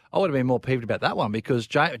 I would have been more peeved about that one because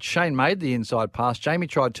Shane made the inside pass. Jamie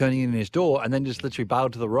tried turning in his door and then just literally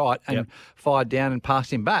bailed to the right and fired down and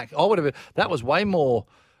passed him back. That was way more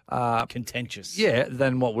contentious,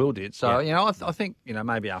 than what Will did. So I think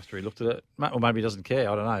maybe after he looked at it, or maybe he doesn't care.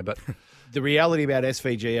 I don't know, but the reality about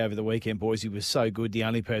SVG over the weekend, boys, he was so good. The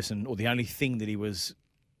only person or the only thing that he was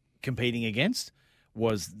competing against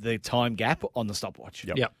was the time gap on the stopwatch.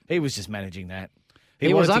 Yep. He was just managing that.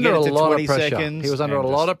 He was under a lot of pressure. Seconds he was under a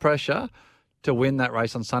lot of pressure to win that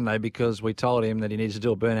race on Sunday because we told him that he needed to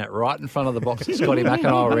do a burnout right in front of the box that Scotty Mack and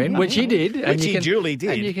I were in, which he did. Which he duly did.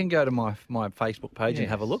 And you can go to my Facebook page and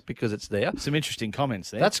have a look because it's there. Some interesting comments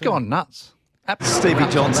there. That's gone nuts. Stevie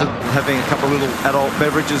Johnson having a couple of little adult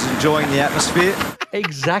beverages, enjoying the atmosphere.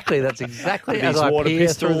 Exactly. That's exactly as I peer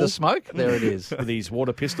through the smoke. There it is. With his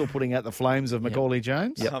water pistol putting out the flames of Macaulay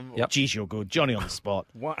Jones. Yep. Geez, you're good. Johnny on the spot.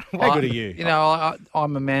 How good are you?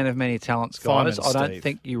 I'm a man of many talents, guys. Fireman I don't Steve.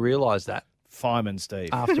 think you realise that. Fireman Steve.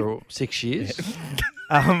 After 6 years.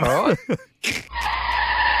 All right.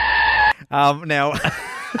 Now...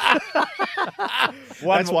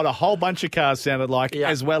 That's what a whole bunch of cars sounded like,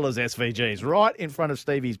 as well as SVGs, right in front of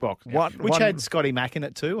Stevie's box, which had Scotty Mack in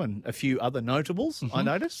it too and a few other notables, I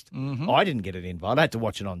noticed. I didn't get an invite. I had to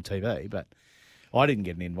watch it on TV, but I didn't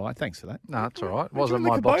get an invite. Thanks for that. No, that's all right. It wasn't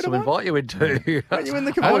my box to invite you into. Weren't you in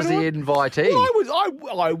the Kubota I was the invitee.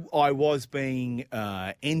 Well, I was being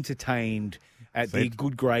entertained at the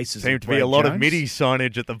good graces. Seemed to be a lot of MIDI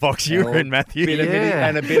signage at the box you were in, Matthew.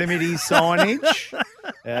 And a bit of MIDI signage.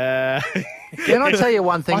 Can I tell you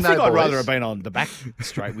one thing, I think though, I'd boys? rather have been on the back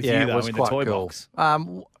straight with you, though, in the toy box.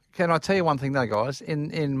 Can I tell you one thing, though, guys?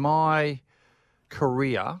 In my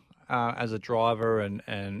career as a driver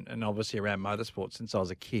and obviously around motorsport since I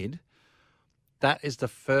was a kid, that is the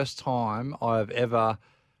first time I've ever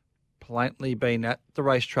plainly been at the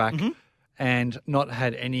racetrack and not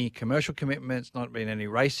had any commercial commitments, not been any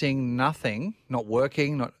racing, nothing, not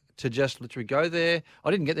working, to just literally go there.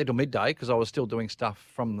 I didn't get there till midday because I was still doing stuff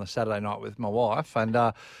from the Saturday night with my wife. And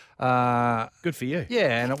good for you.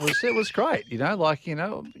 Yeah, and it was great. It's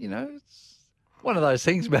one of those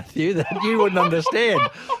things, Matthew, that you wouldn't understand.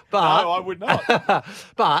 But no, I would not.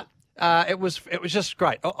 But it was just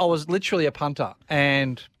great. I was literally a punter,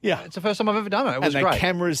 and it's the first time I've ever done it. It was and great. the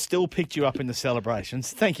cameras still picked you up in the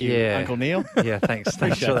celebrations. Thank you, Uncle Neil. Yeah, thanks for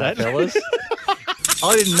that, fellas.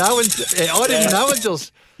 I didn't know until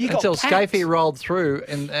got Scafey rolled through,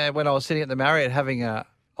 and when I was sitting at the Marriott having a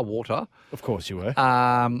water. Of course you were.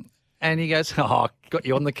 And he goes, "Oh, got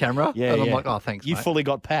you on the camera." Yeah, and I'm yeah. like, "Oh, thanks." You mate. fully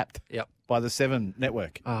got papped. Yep. By the 7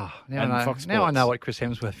 network. Oh, now and I know. Fox Now I Sports. know what Chris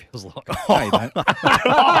Hemsworth feels like. No, you don't.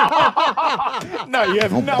 No, you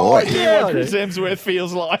have no idea what Chris Hemsworth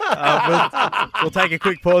feels like. We'll take a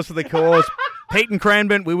quick pause for the cause. Pete and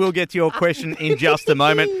Cranbourne, we will get to your question in just a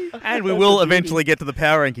moment, and we will eventually get to the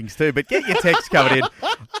power rankings too. But get your text covered in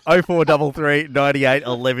 0433 98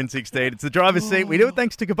 11 16. It's the driver's seat. We do it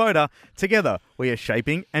thanks to Kubota. Together, we are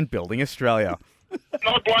shaping and building Australia.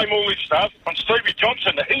 I blame all this stuff on Stevie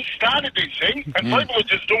Johnson. He started this thing, and people are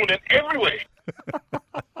just doing it everywhere.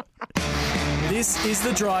 This is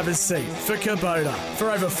the driver's seat for Kubota.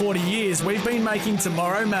 For over 40 years, we've been making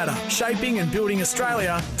tomorrow matter, shaping and building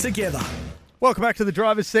Australia together. Welcome back to the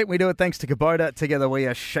driver's seat. We do it thanks to Kubota. Together, we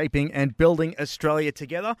are shaping and building Australia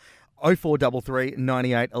together. 0433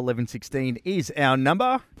 98 11 16 is our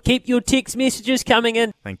number. Keep your text messages coming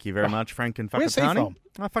in. Thank you very much, Frank and Wfakatane. Where's he from?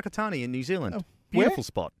 Whakatane in New Zealand. Oh, Beautiful where?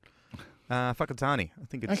 spot. Whakatane. I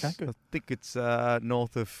think it's. Okay, good. I think it's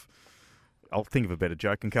north of. I'll think of a better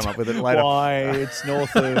joke and come up with it later. Why, it's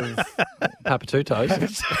north of...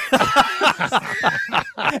 Papatutos.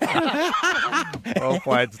 Well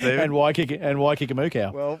played, Stephen. And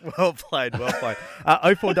Waikiki-Mukau. Well played.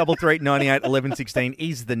 0433 98 11 16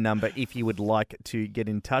 is the number if you would like to get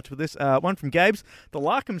in touch with us. One from Gabe's. The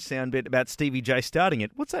Larkham sound bit about Stevie J starting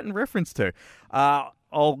it. What's that in reference to?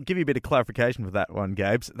 I'll give you a bit of clarification for that one,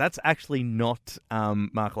 Gabes. That's actually not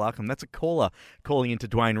Mark Larkham. That's a caller calling into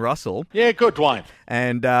Dwayne Russell. Yeah, good, Dwayne.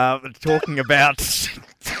 And talking about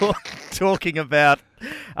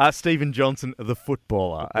Stephen Johnson, the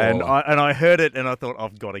footballer. And I heard it and I thought,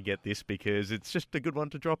 I've got to get this because it's just a good one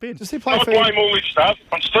to drop in. Does he play I for... blame all this stuff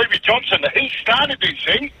on Stevie Johnson. He started this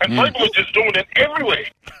thing, and people are just doing it everywhere.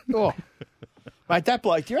 Oh. Mate, that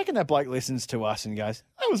bloke, do you reckon that bloke listens to us and goes,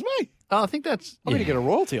 that was me? I think that's... I'm going to get a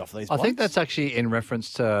royalty off these I blokes. think that's actually in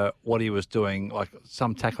reference to what he was doing, like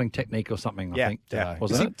some tackling technique or something, I think.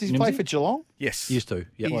 Wasn't it? Does he play for Geelong? Yes. Used to,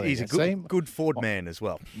 yeah. He's a good forward man as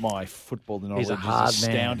well. My football knowledge He's a hard is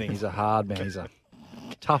astounding. man. He's a hard man. He's a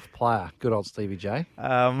tough player. Good old Stevie J.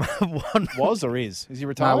 Was or is? Is he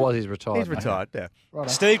retired? No, he's retired. He's mate. retired, yeah. Right.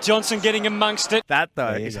 Steve Johnson getting amongst it. That,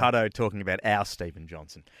 though, There you is go. Hutto talking about our Stephen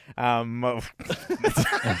Johnson.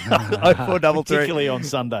 0433 Particularly on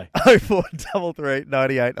Sunday. 0433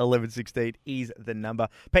 98 11 16 is the number.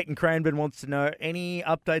 Peyton Cranbourne wants to know any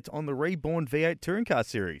updates on the Reborn V8 touring car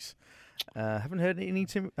series. Haven't heard many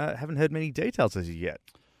details as of yet.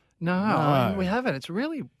 No, I mean, we haven't. It's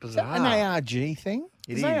really bizarre. An ARG thing?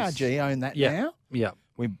 It Does is. ARG own that Yeah. now? Yeah.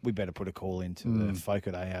 We better put a call into the folk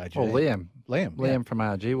at ARG. Well, Liam Liam from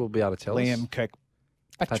ARG will be able to tell us. Liam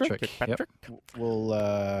Kirkpatrick. Yep.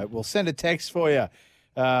 We'll send a text for you,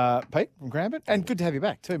 Pete from Cranbourne. And good to have you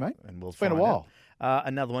back too, mate. And It's been a while.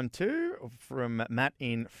 Another one too from Matt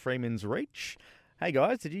in Freeman's Reach. Hey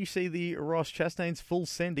guys, did you see the Ross Chastain's full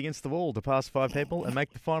send against the wall to pass 5 people and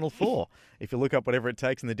make the final 4? If you look up whatever it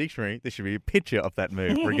takes in the dictionary, there should be a picture of that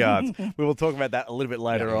move. Regards. We will talk about that a little bit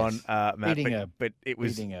later on, Matt. But it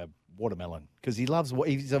was Eating a watermelon because he's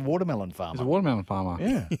a watermelon farmer. He's a watermelon farmer.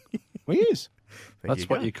 Yeah, well, he is. That's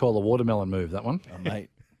what you call a watermelon move, that one. Oh,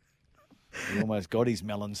 mate. He almost got his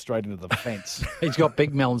melon straight into the fence. He's got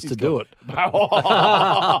big melons to do it.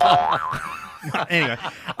 Anyway,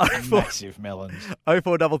 Massive melons.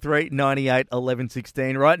 0433 98 11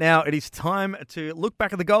 16. Right now, it is time to look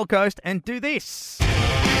back at the Gold Coast and do this.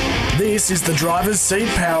 This is the driver's seat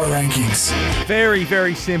power rankings. Very,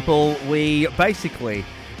 very simple. We basically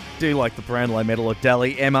do like the Brownlow medal at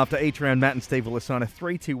Dally M. After each round, Matt and Steve will assign a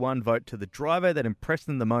 3-2-1 vote to the driver that impressed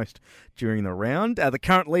them the most during the round. The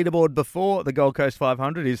current leaderboard before the Gold Coast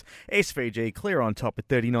 500 is SVG clear on top with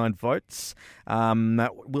 39 votes.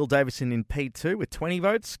 Will Davison in P2 with 20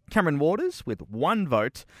 votes. Cameron Waters with 1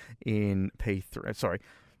 vote in P3. Sorry,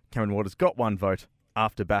 Cameron Waters got 1 vote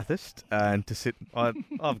after Bathurst, and to sit, I've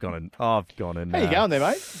gone and. How you going there,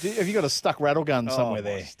 mate? Have you got a stuck rattle gun somewhere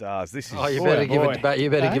there? Stars, this is. Oh, you better give it back. You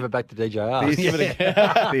better give it back to DJR.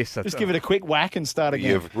 Just give it a quick whack and start again.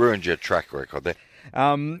 You've ruined your track record there.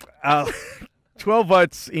 12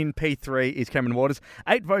 votes in P3 is Cameron Waters.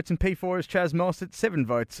 8 votes in P4 is Chaz Mossett. 7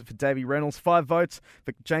 votes for Davey Reynolds. 5 votes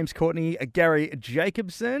for James Courtney, Gary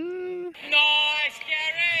Jacobson. Nice,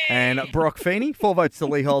 Gary! And Brock Feeney, 4 votes to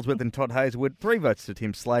Lee Holdsworth and Todd Hazelwood, 3 votes to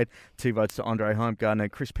Tim Slade, 2 votes to Andre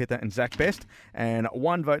Heimgartner, Chris Pither and Zach Best, and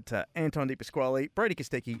 1 vote to Anton Di Pasquale, Brody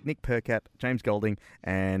Kostecki, Nick Percat, James Golding,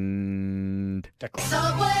 and Declan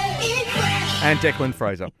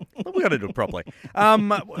Fraser. We've got to do it properly.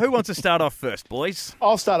 Who wants to start off first, boys?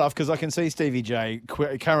 I'll start off because I can see Stevie J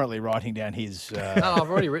currently writing down his... No,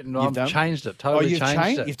 I've already written. I've changed it. Totally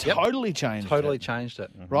changed it. You've totally changed it. Totally changed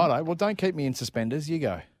it. Righto. Well, don't keep me in suspenders. You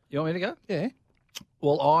go. You want me to go? Yeah.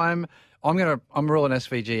 Well, I'm ruling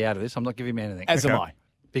SVG out of this. I'm not giving him anything. As am I.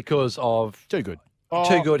 Because of... Too good.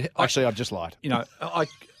 Too good. Actually, I've just lied.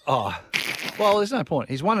 Well, there's no point.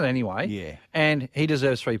 He's won it anyway. Yeah. And he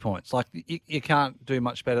deserves 3 points. Like, you can't do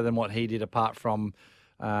much better than what he did apart from,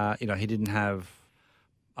 he didn't have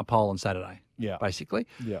a pole on Saturday. Yeah. Basically.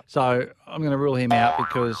 Yeah. So I'm going to rule him out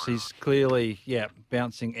because he's clearly,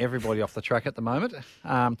 bouncing everybody off the track at the moment.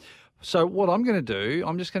 So what I'm going to do,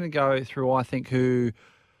 I'm just going to go through, I think, who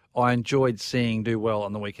I enjoyed seeing do well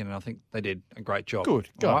on the weekend, and I think they did a great job. Good.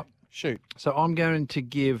 Go. All right? Shoot. So I'm going to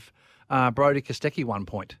give Brody Kostecki 1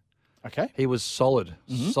 point. Okay. He was solid.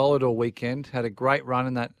 Solid all weekend. Had a great run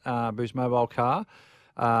in that Boost Mobile car.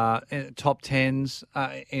 Top 10s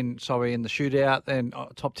in the shootout, then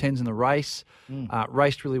top 10s in the race.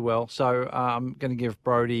 Raced really well. So I'm going to give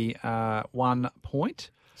Brody 1 point.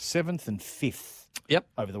 7th and 5th. Yep.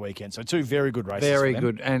 Over the weekend. So 2 very good races. Very for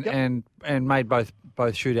them. good. And made both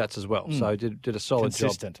shootouts as well. So did a solid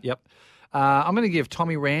Consistent. job. Yep. I'm going to give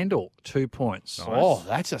Tommy Randall 2 points. Nice. Oh,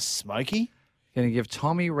 that's a smoky. Going to give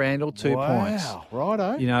Tommy Randall 2 points. Wow,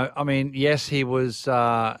 righto. Yes, he was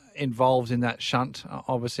involved in that shunt,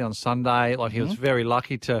 obviously, on Sunday. Like, he was very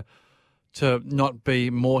lucky to not be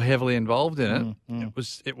more heavily involved in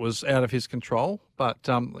it. It was out of his control. But,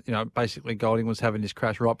 basically Golding was having his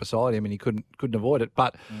crash right beside him and he couldn't avoid it.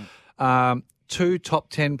 But 2 top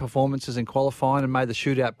 10 performances in qualifying and made the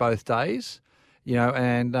shootout both days.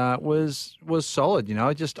 And was solid.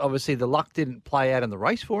 Just obviously the luck didn't play out in the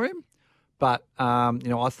race for him. But,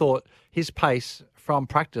 I thought his pace from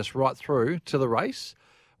practice right through to the race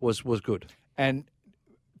was good. And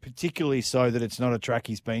particularly so that it's not a track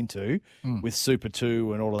he's been to with Super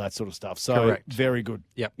 2 and all of that sort of stuff. So Correct. Very good.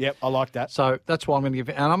 Yep, I like that. So that's why I'm going to give –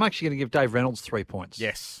 and I'm actually going to give Dave Reynolds 3 points.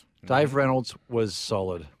 Yes. Dave Reynolds was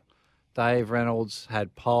solid. Dave Reynolds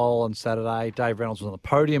had pole on Saturday. Dave Reynolds was on the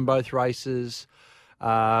podium both races.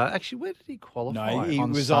 Actually, where did he qualify? No, he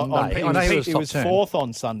on was Sunday. He was 4th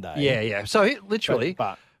on Sunday. Yeah. So he literally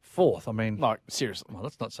but 4th. I mean, like seriously, well,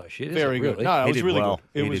 that's not so shit. Very is it, good. Really? No, it He was did really well.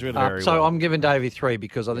 good. It He was did really very good. So well. I'm giving Davey 3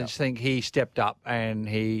 because I just think he stepped up and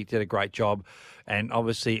he did a great job. And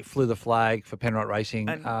obviously flew the flag for Penrite Racing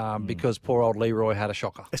because poor old Leroy had a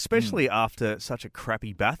shocker. Especially after such a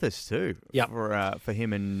crappy Bathurst too. Yep. For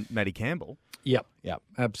him and Matty Campbell. Yep,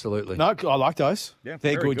 absolutely. No, I like those. Yeah,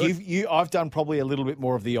 they're very good. I've done probably a little bit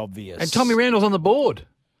more of the obvious. And Tommy Randall's on the board.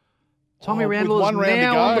 Tommy Randall with is one round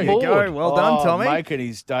now to go. on the board. There you go. Well done, Tommy. Making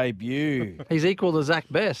his debut. He's equal to Zach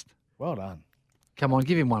Best. Well done. Come on,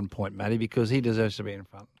 give him 1 point, Matty, because he deserves to be in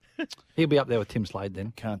front. He'll be up there with Tim Slade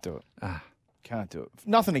then. Can't do it. Can't do it.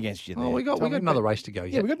 Nothing against you there. Oh, we got another race to go.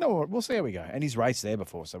 Yeah, we got no. We'll see how we go. And he's raced there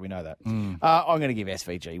before, so we know that. I'm going to give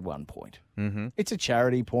SVG 1 point. It's a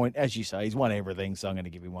charity point, as you say. He's won everything, so I'm going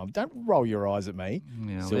to give him 1. Don't roll your eyes at me.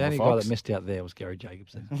 Yeah, Silver the only Fox. guy that missed out there was Gary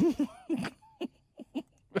Jacobson.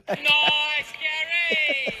 Nice,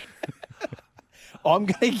 Gary! I'm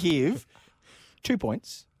going to give 2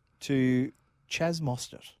 points to Chaz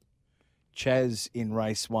Mostert. Chaz in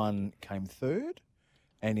race 1 came 3rd,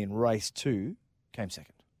 and in race 2 came 2nd.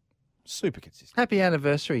 Super consistent. Happy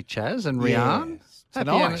anniversary, Chaz and Rian. Yes. Happy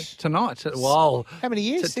Tonight. Tonight. Wow. How many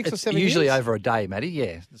years? 6 or 7 years? Usually over a day, Matty.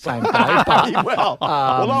 Yeah, same day. But, well,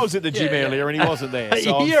 I was at the gym earlier and he wasn't there.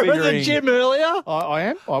 So I'm you were at the figuring- gym earlier? I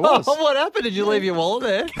am. I was. What happened? Did you leave your wallet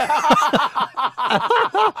there?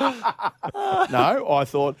 No, I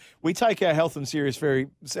thought we take our health and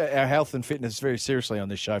fitness very seriously on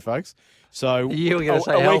this show, folks. So You were going to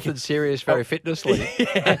say health and serious very fitnessly.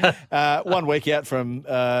 1 week out from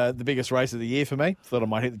the biggest race of the year for me. Thought I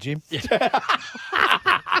might hit the gym.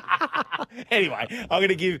 Anyway, I'm going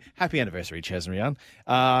to give happy anniversary, Chaz and Rian.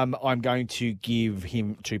 I'm going to give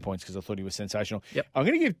him 2 points because I thought he was sensational. Yep. I'm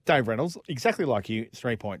going to give Dave Reynolds, exactly like you,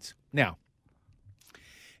 3 points. Now,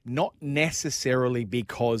 not necessarily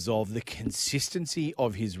because of the consistency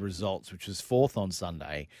of his results, which was 4th on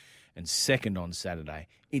Sunday and 2nd on Saturday.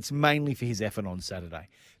 It's mainly for his effort on Saturday.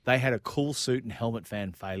 They had a cool suit and helmet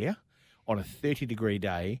fan failure on a 30-degree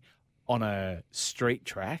day on a street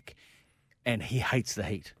track, and he hates the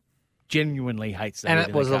heat. genuinely hates that. And heat it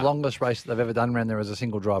in was the car. longest race that they've ever done around there as a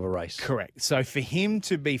single driver race. Correct. So for him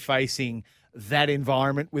to be facing that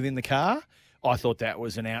environment within the car, I thought that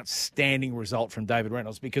was an outstanding result from David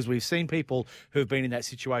Reynolds, because we've seen people who have been in that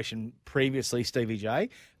situation previously, Stevie J,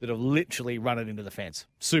 that have literally run it into the fence.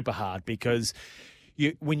 Super hard, because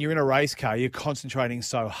when you're in a race car, you're concentrating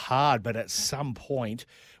so hard, but at some point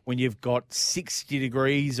when you've got 60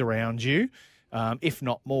 degrees around you, if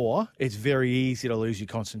not more, it's very easy to lose your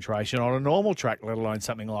concentration on a normal track, let alone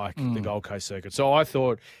something like the Gold Coast circuit. So I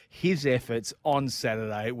thought his efforts on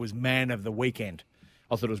Saturday was man of the weekend.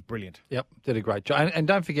 I thought it was brilliant. Yep, did a great job. And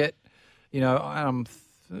don't forget,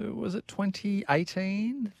 was it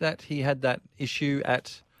 2018 that he had that issue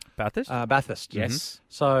at Bathurst? Bathurst, yes.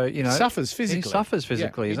 So, Suffers physically. He suffers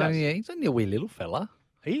physically. Yeah, he's only a wee little fella.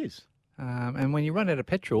 He is. And when you run out of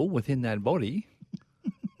petrol within that body,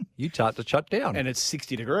 you start to shut down. And it's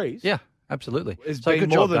 60 degrees. Yeah, absolutely. It's So been good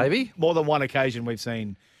more job, than, Davey. More than one occasion we've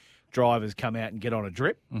seen drivers come out and get on a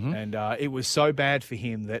drip. Mm-hmm. And it was so bad for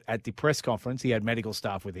him that at the press conference, he had medical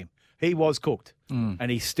staff with him. He was cooked.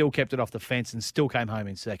 And he still kept it off the fence and still came home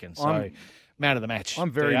in second. So, man of the match.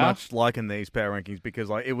 I'm very much liking these power rankings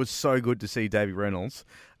because it was so good to see Davey Reynolds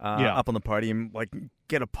up on the podium,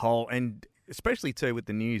 get a pole, and especially too with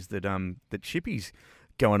the news that that Chippy's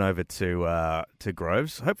going over to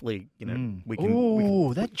Groves. Hopefully, we can.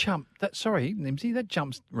 Ooh, that Nimsy, that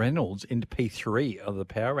jumps Reynolds into P3 of the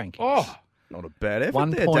power ranking. Oh, not a bad effort. 1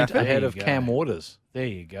 there, point Daffy. ahead of Cam Waters. There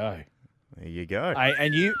you go. There you go.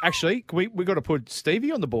 And you actually, we got to put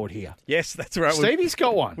Stevie on the board here. Yes, that's right. Stevie's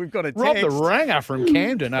got one. We've got a Rob text. the Ranger from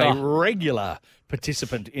Camden, a regular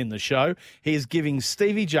participant in the show. He is giving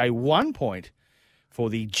Stevie J 1 point for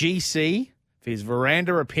the GC for his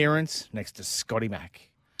veranda appearance next to Scotty Mack.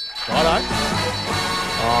 Righto.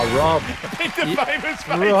 Oh, Rob. The famous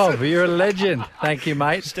faces. Rob, you're a legend. Thank you,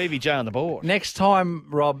 mate. Stevie J on the board. Next time,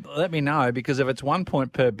 Rob, let me know, because if it's 1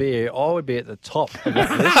 point per beer, I would be at the top of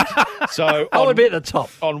that list. So I would be at the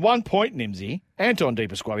top. On 1 point, Nimsy, Anton Di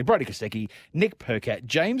Pasquale, Brody Kostecki, Nick Percat,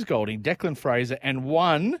 James Golding, Declan Fraser, and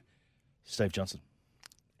 1, Steve Johnson.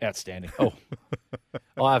 Outstanding. Oh,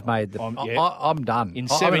 I've made the. I'm done. In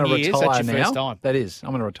I'm 7 gonna years, retire that's your now. first time. That is. I'm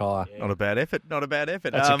going to retire. Not a bad effort. Not a bad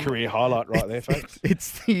effort. That's a career highlight right there, folks.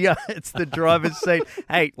 It's the driver's seat.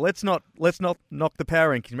 Hey, let's not knock the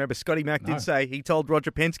power rankings. Remember, Scotty Mack did say, he told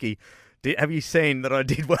Roger Penske, have you seen that I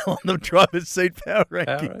did well on the driver's seat power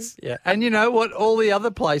rankings? Yeah. And you know what? All the other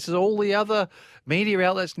places, all the other media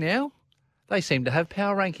outlets now, they seem to have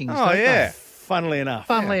power rankings. Oh, don't yeah. they? Funnily enough.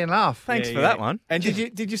 Thanks for that one. And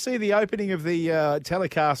did you see the opening of the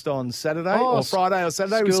telecast on Saturday or Friday or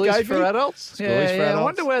Saturday with Schoolies Scapey? for adults. Schoolies for adults. I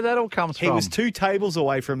wonder where that all comes from. He was 2 tables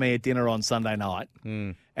away from me at dinner on Sunday night.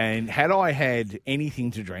 And had I had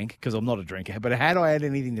anything to drink, because I'm not a drinker, but had I had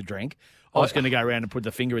anything to drink, I was going to go around and put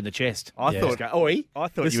the finger in the chest. I thought you were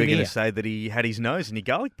listen going here. to say that he had his nose in your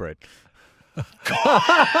garlic bread.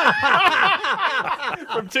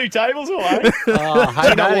 From 2 tables away. Do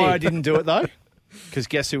you know why I didn't do it, though? Because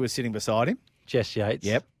guess who was sitting beside him? Jess Yates.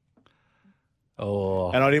 Yep.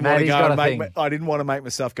 Oh, And I didn't Maddie's got a want thing. to make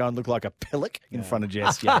myself go and look like a pillock in front of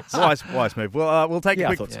Jess Yates. Wise move. Well, we'll take Yeah,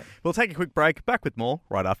 I a quick. thought so. We'll take a quick break. Back with more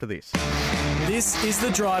right after this. This is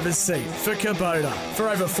the driver's seat for Kubota. For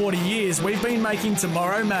over 40 years, we've been making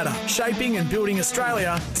tomorrow matter, shaping and building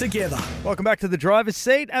Australia together. Welcome back to the driver's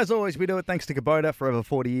seat. As always, we do it thanks to Kubota. For over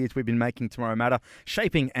 40 years, we've been making tomorrow matter,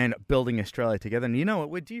 shaping and building Australia together. And you know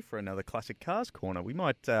what? We're due for another Classic Cars Corner. We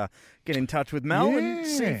might get in touch with Mel and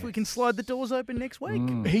see if we can slide the doors open next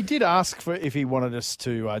week. He did ask for if he wanted us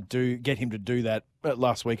to get him to do that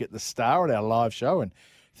last week at the Star at our live show, and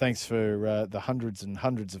thanks for the hundreds and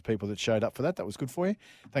hundreds of people that showed up for that. That was good for you.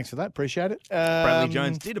 Thanks for that. Appreciate it. Bradley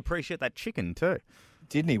Jones did appreciate that chicken too.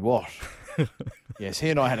 Didn't he? What? Yes, he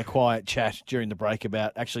and I had a quiet chat during the break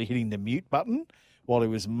about actually hitting the mute button while he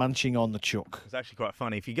was munching on the chook. It's actually quite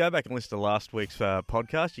funny. If you go back and listen to last week's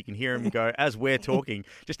podcast, you can hear him go, as we're talking,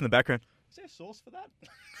 just in the background, is there a sauce for that?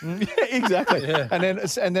 Yeah, exactly. Yeah.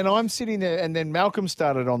 And then I'm sitting there, and then Malcolm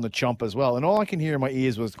started on the chomp as well, and all I can hear in my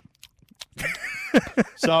ears was.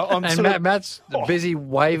 So I'm Matt's busy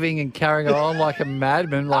waving and carrying it on like a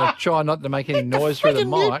madman, like trying not to make any noise through the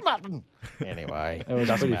mic. Anyway, It was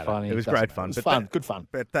pretty funny. It was great fun. It was fun. Good fun.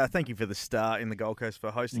 But thank you for the Star in the Gold Coast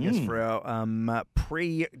for hosting us for our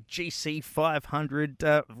pre-GC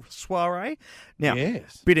 500 soiree. Now,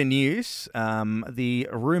 bit of news. The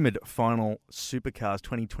rumoured final Supercars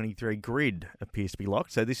 2023 grid appears to be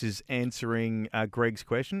locked. So this is answering Greg's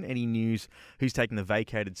question. Any news who's taking the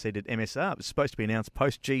vacated seat at MSR? It was supposed to be announced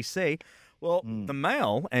post-GC. Well, the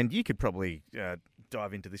Mail, and you could probably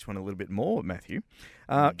dive into this one a little bit more, Matthew.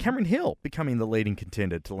 Cameron Hill becoming the leading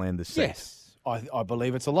contender to land the seat. Yes, I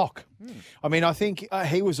believe it's a lock. I mean, I think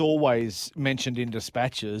he was always mentioned in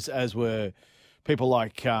dispatches, as were people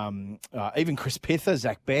like even Chris Pither,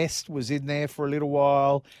 Zach Best was in there for a little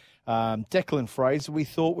while. Declan Fraser, we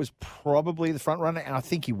thought, was probably the front runner, and I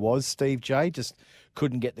think he was. Steve J just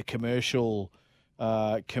couldn't get the commercial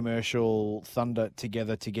thunder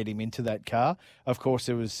together to get him into that car. Of course,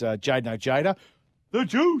 there was Jada, the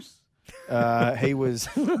juice. He was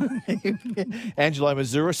Angelo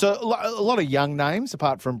Mazura. So a lot of young names,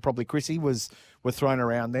 apart from probably Chrissy, were thrown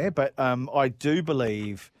around there. But I do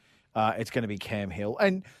believe it's going to be Cam Hill.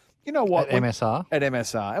 And you know what? At MSR. At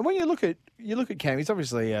MSR. And when you look at Cam, he's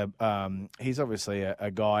obviously a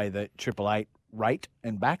guy that 888 rate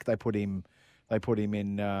and back. They put him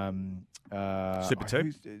in Super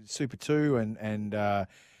 2. Super 2, and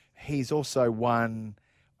he's also won,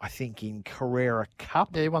 I think, in Carrera Cup.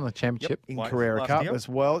 Yeah, he won the championship in Carrera Cup as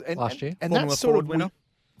well. And, last year. And Formula that's sort Ford of winner.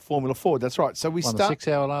 Formula Ford, that's right. So we won start the 6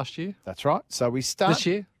 hour last year. That's right. So we start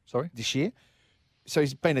This year. So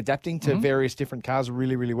he's been adapting to various different cars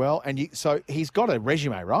really, really well. And so he's got a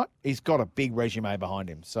resume, right? He's got a big resume behind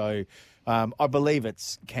him. So I believe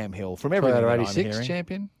it's Cam Hill. From everything that I'm 86 hearing.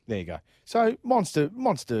 champion. There you go. So monster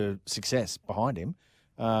success behind him.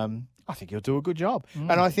 I think he'll do a good job.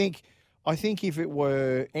 And I think if it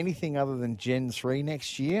were anything other than Gen 3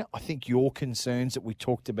 next year, I think your concerns that we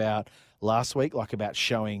talked about last week, like about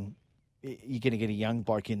showing you're going to get a young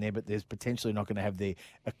bloke in there, but there's potentially not going to have the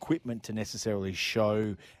equipment to necessarily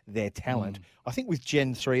show their talent. I think with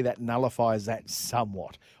Gen 3, that nullifies that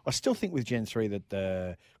somewhat. I still think with Gen 3 that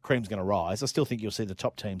the cream's going to rise. I still think you'll see the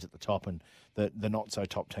top teams at the top and the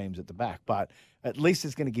not-so-top teams at the back. But at least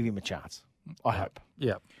it's going to give him a chance, I hope.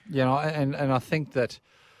 Yeah. And I think that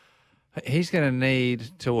he's going to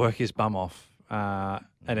need to work his bum off at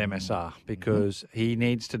MSR because he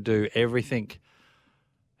needs to do everything.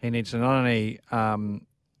 He needs to not only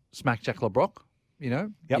smack Jack LeBrock, your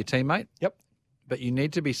teammate, but you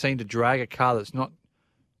need to be seen to drag a car that's not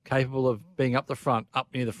capable of being up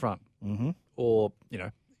near the front, or,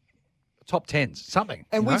 top tens, something.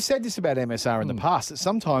 And we've said this about MSR in the past, that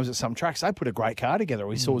sometimes at some tracks they put a great car together.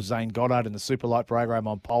 We saw Zane Goddard in the Superlight program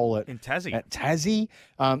on pole at Tassie.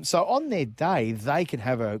 So on their day, they can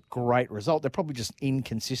have a great result. They're probably just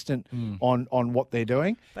inconsistent on what they're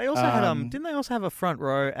doing. They also had didn't they also have a front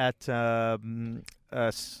row at Sydney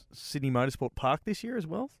Motorsport Park this year as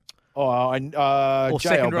well? Oh, and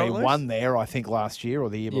JLB won there, I think, last year or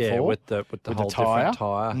the year before. Yeah, with the whole different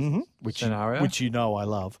tyre scenario. Which you know I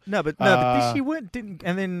love. No, but this year didn't.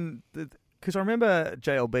 And then, because I remember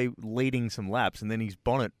JLB leading some laps, and then his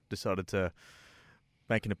bonnet decided to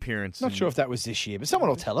make an appearance. Not sure if that was this year, but someone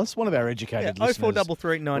will tell us. One of our educated listeners.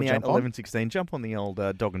 0433 98 11 16. Jump on the old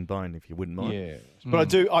dog and bone if you wouldn't mind. Yeah,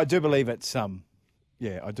 but I do believe it's I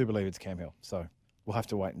do believe it's Cam Hill. So we'll have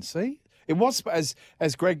to wait and see. It was,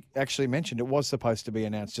 as Greg actually mentioned, it was supposed to be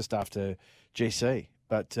announced just after GC.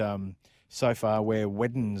 But so far we're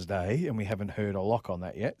Wednesday and we haven't heard a lock on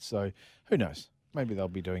that yet. So who knows? Maybe they'll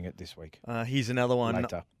be doing it this week. Here's another one.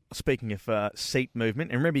 Later. Speaking of seat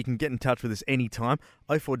movement, and remember you can get in touch with us anytime,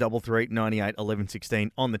 0433 98 11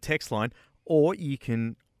 16 on the text line, or you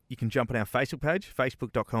can jump on our Facebook page,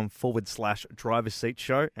 facebook.com/Driver's Seat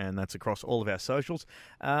Show, and that's across all of our socials.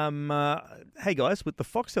 Hey guys, with the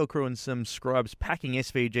Foxtel crew and some scribes packing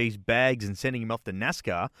SVG's bags and sending him off to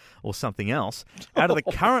NASCAR or something else, out of the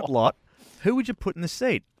current lot, who would you put in the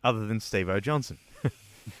seat other than Steve-O Johnson?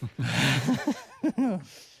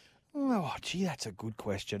 Oh, gee, that's a good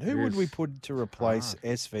question. Who would we put to replace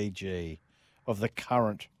SVG of the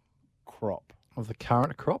current crop? Of the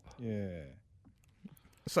current crop? Yeah.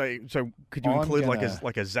 So could you include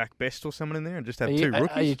like a Zach Best or someone in there and just have two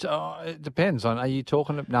rookies? It depends on. Are you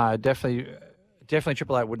talking? No, definitely.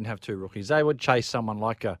 Triple A wouldn't have two rookies. They would chase someone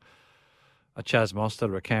like a Chaz Mostert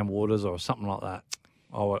or a Cam Waters or something like that.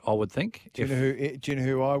 I would think. Do you know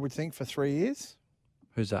who I would think for 3 years?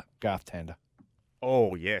 Who's that? Garth Tander.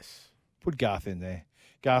 Oh yes, put Garth in there.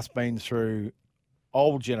 Garth's been through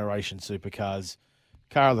old generation supercars,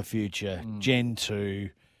 car of the future, Gen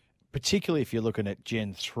 2. Particularly if you're looking at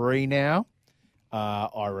Gen 3 now,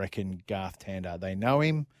 I reckon Garth Tander. They know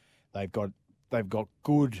him. They've got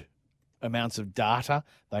good amounts of data.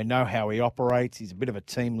 They know how he operates. He's a bit of a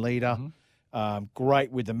team leader.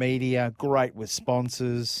 Great with the media. Great with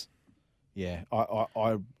sponsors. Yeah,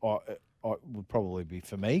 I would probably be,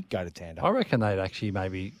 for me, go to Tander. I reckon they'd actually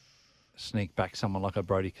maybe sneak back someone like a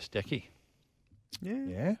Brody Kostecki.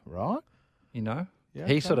 Yeah, right. Yeah, Yeah,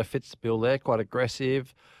 he sort of fits the bill there. Quite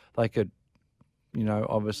aggressive. They could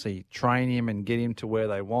obviously train him and get him to where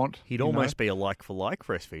they want. He'd almost be a like for like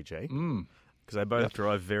for SVG because they both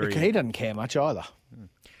drive very. He doesn't care much either.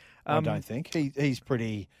 I don't think he's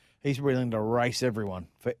willing to race everyone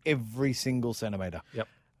for every single centimetre. Yep.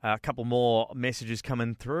 A couple more messages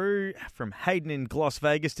coming through from Hayden in Las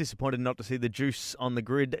Vegas. Disappointed not to see the Juice on the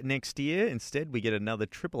grid next year. Instead, we get another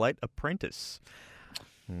 888 apprentice.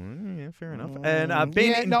 Yeah, fair enough. And I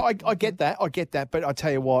get that. I get that. But I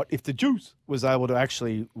tell you what, if the Juice was able to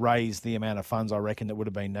actually raise the amount of funds I reckon that would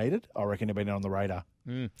have been needed, I reckon he'd been on the radar.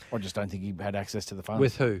 I just don't think he had access to the funds.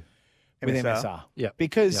 With who? With MSR. Yeah.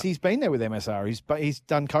 Because he's been there with MSR. He's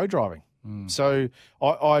done co-driving. So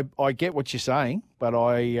I get what you're saying, but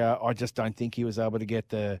I just don't think he was able to get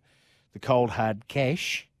the cold hard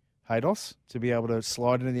cash, Haydos, to be able to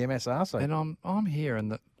slide into the MSR. So. And I'm hearing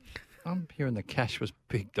the cash was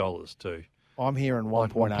big dollars too. I'm hearing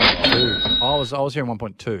 1.8. I was hearing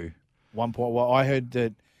 1.2. Well, I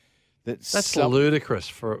heard that's ludicrous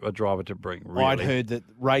for a driver to bring. Really, I'd heard that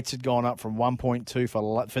rates had gone up from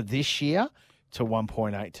 1.2 for this year to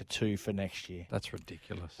 1.8 to 2 for next year. That's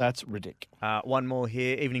ridiculous. That's ridiculous. One more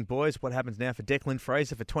here. Evening, boys. What happens now for Declan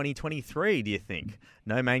Fraser for 2023, do you think?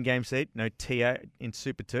 No main game seat, no T8 in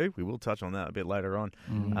Super 2. We will touch on that a bit later on.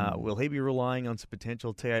 Will he be relying on some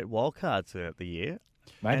potential T8 wildcards throughout the year?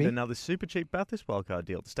 Maybe. And another super cheap Bathurst wildcard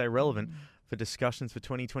deal to stay relevant for discussions for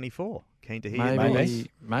 2024. Keen to hear.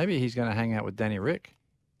 Maybe he's going to hang out with Danny Rick.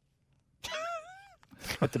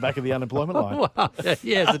 At the back of the unemployment line. Well,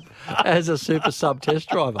 yeah, as a super sub test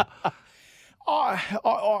driver. I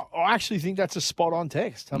actually think that's a spot on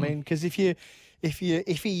text. I mean, because if he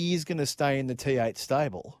is going to stay in the T8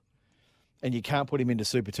 stable, and you can't put him into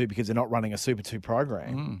Super 2 because they're not running a Super 2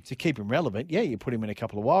 program to keep him relevant, you put him in a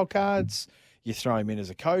couple of wild cards, you throw him in as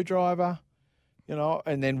a co-driver,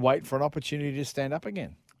 and then wait for an opportunity to stand up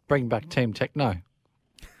again. Bring back Team Techno.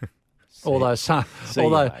 Although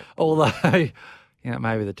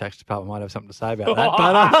maybe the tax department might have something to say about that.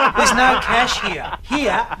 But there's no cash here.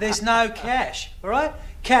 Here, there's no cash. All right?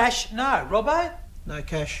 Cash, no. Robbo, no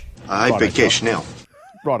cash. I ain't big cash now.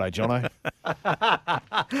 Righto, Jono.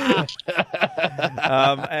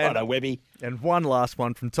 Righto, Webby. And one last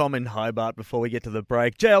one from Tom in Hobart before we get to the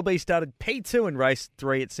break. JLB started P2 in race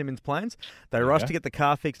 3 at Simmons Plains. They rushed to get the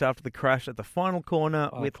car fixed after the crash at the final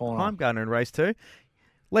corner with Heimgartner in race 2.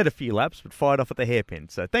 Led a few laps, but fired off at the hairpin.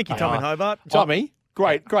 So thank you, Tom in Hobart. Tommy,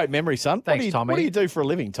 great memory, son. Thanks, Tommy. What do you do for a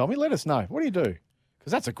living, Tommy? Let us know. What do you do?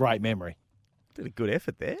 Because that's a great memory. Did a good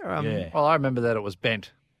effort there. Well, I remember that it was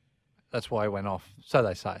bent. That's why it went off. So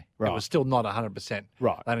they say. Right. It was still not 100%.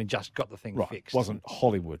 Right. They only just got the thing fixed. Wasn't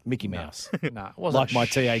Hollywood, Mickey Mouse. No, it wasn't. Like my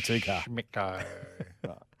TA2 car. Schmicko.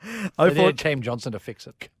 Right. They needed Team Johnson to fix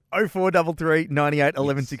it. 0433 98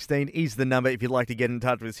 11 16 is the number if you'd like to get in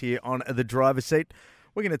touch with us here on the driver's seat.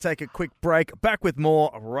 We're going to take a quick break. Back with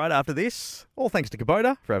more right after this. All thanks to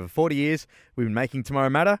Kubota. For over 40 years, we've been making tomorrow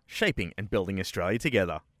matter, shaping and building Australia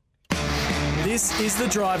together. This is the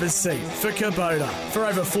driver's seat for Kubota. For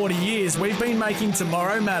over 40 years, we've been making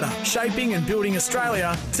tomorrow matter, shaping and building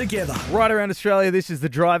Australia together. Right around Australia, this is the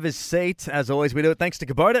driver's seat. As always, we do it thanks to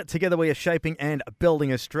Kubota. Together we are shaping and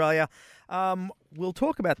building Australia. We'll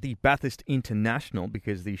talk about the Bathurst International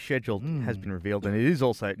because the schedule has been revealed, and it is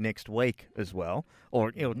also next week as well,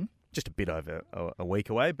 or just a bit over a week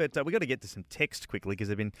away. But we've got to get to some text quickly because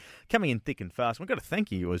they've been coming in thick and fast. We've got to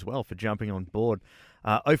thank you as well for jumping on board.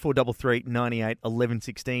 0433 98 11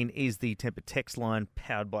 16 is the Temper text line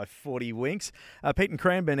powered by 40 Winks. Pete and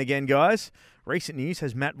Cranbourne again, guys. Recent news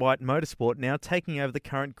has Matt White Motorsport now taking over the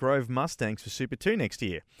current Grove Mustangs for Super 2 next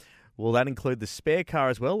year. Will that include the spare car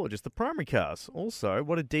as well, or just the primary cars? Also,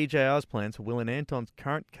 what are DJR's plans for Will and Anton's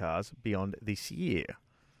current cars beyond this year?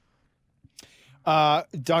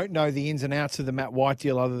 Don't know the ins and outs of the Matt White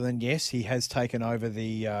deal other than, yes, he has taken over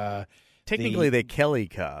the... Technically, they're Kelly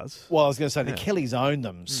cars. Well, I was going to say the Kellys own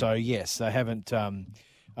them, so yes, they haven't...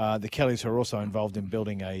 the Kellys are also involved in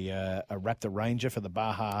building a Raptor Ranger for the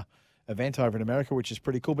Baja event over in America, which is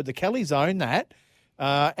pretty cool. But the Kellys own that.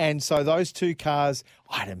 And so those two cars,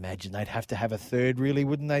 I'd imagine they'd have to have a third, really,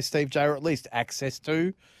 wouldn't they, Steve J? Or at least access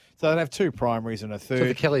to. So they'd have two primaries and a third. So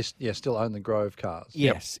the Kellys, still own the Grove cars.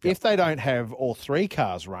 Yes. Yep. If they don't have all three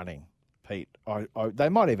cars running, Pete, they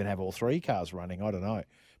might even have all three cars running. I don't know.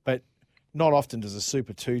 But not often does a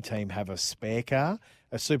Super 2 team have a spare car.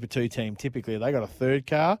 A Super 2 team, typically, they got a third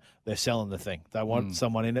car. They're selling the thing. They want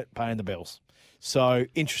someone in it paying the bills. So,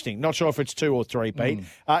 interesting. Not sure if it's 2 or 3, Pete.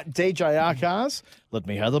 DJR cars, let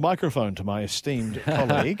me hand the microphone to my esteemed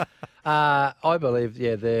colleague. I believe,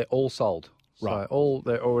 they're all sold. Right. So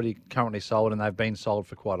they're already currently sold, and they've been sold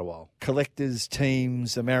for quite a while. Collectors,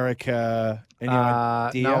 teams, America, any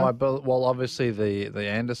idea? No, well, obviously the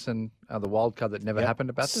Anderson, the wild card that never happened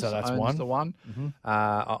about this, So that's owns one. the one. Mhm.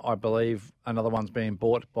 I believe another one's being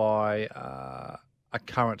bought by a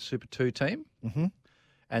current Super 2 team,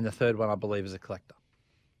 and the third one I believe is a collector.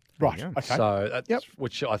 Right. Okay. So that's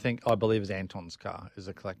which I believe is Anton's car is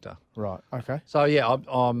a collector. Right. Okay. So yeah,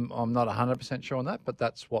 I'm not 100% sure on that, but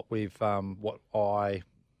that's what what I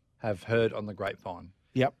have heard on the grapevine.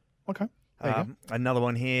 Yep. Okay. There you go. Another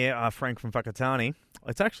one here, Frank from Whakatane.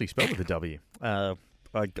 It's actually spelled with a W.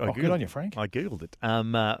 Good on you, Frank. I Googled it.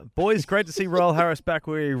 Boys, great to see Royal Harris back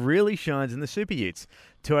where he really shines in the Super Utes.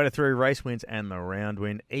 2 out of 3 race wins and the round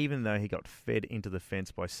win, even though he got fed into the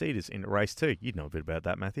fence by Cedars in race 2. You'd know a bit about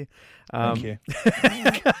that, Matthew. Thank you.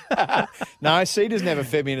 No, Cedars never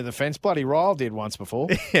fed me into the fence. Bloody Ryle did once before.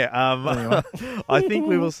 Yeah. I think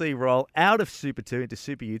we will see Royal out of Super 2 into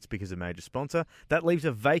Super Utes because of major sponsor. That leaves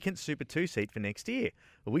a vacant Super 2 seat for next year.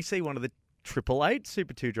 We see one of the 888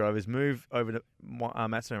 Super 2 drivers move over to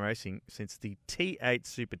Matson Racing since the T8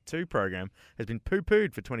 Super 2 program has been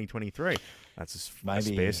poo-pooed for 2023. That's a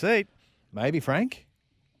spare seat. Maybe, Frank.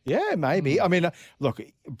 Yeah, maybe. I mean, look,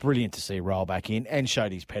 brilliant to see Roll back in and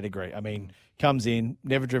showed his pedigree. I mean, comes in,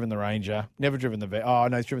 never driven the Ranger, never driven the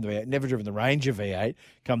he's driven the V8, never driven the Ranger V8,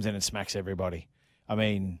 comes in and smacks everybody. I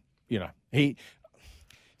mean,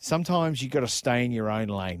 sometimes you got to stay in your own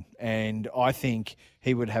lane, and I think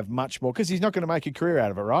he would have much more because he's not going to make a career out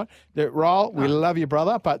of it, right? Ryle, we love you,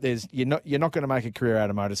 brother, but you're not going to make a career out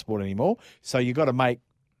of motorsport anymore. So you got to make.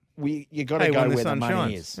 You got to go where the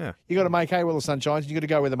money is. Yeah. You got to make hay while the sun shines. You got to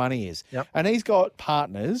go where the money is. Yep. And he's got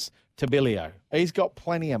partners to Billio. He's got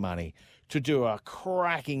plenty of money to do a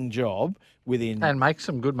cracking job and make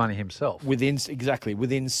some good money himself within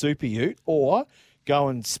Super Ute, or go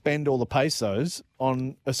and spend all the pesos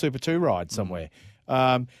on a Super 2 ride somewhere.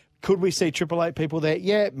 Could we see 888 people there?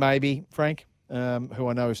 Yeah, maybe. Frank, who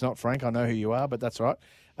I know is not Frank. I know who you are, but that's right.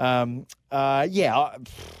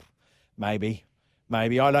 Maybe.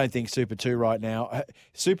 Maybe. I don't think Super 2 right now.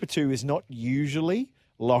 Super 2 is not usually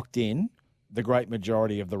locked in the great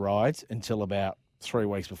majority of the rides until about 3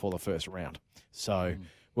 weeks before the first round. So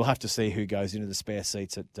we'll have to see who goes into the spare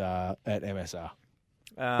seats at MSR.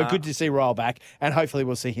 But good to see Ryle back, and hopefully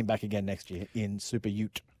we'll see him back again next year in Super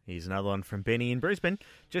Ute. Here's another one from Benny in Brisbane.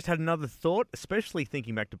 Just had another thought, especially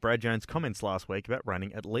thinking back to Brad Jones' comments last week about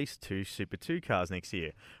running at least 2 Super 2 cars next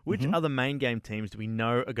year. Which other main game teams do we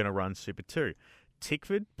know are going to run Super 2?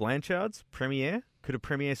 Tickford, Blanchards, Premier? Could a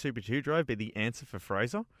Premier Super 2 drive be the answer for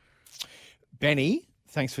Fraser? Benny,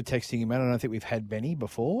 thanks for texting him out. I don't think we've had Benny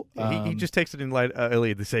before. He just texted in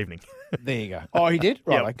earlier this evening. There you go. Oh, he did?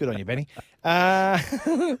 Right, Yep. Good on you, Benny.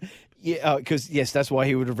 Yeah, because, yes, that's why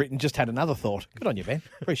he would have written, just had another thought. Good on you, Ben.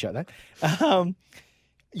 Appreciate that.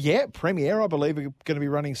 Yeah, Premier, I believe, are going to be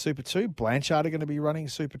running Super 2. Blanchard are going to be running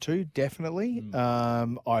Super 2, definitely.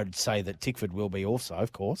 I'd say that Tickford will be also,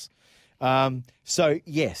 of course. So,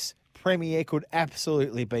 yes, Premier could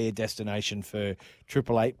absolutely be a destination for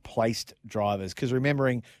 888 placed drivers, because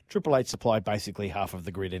remembering 888 supplied basically half of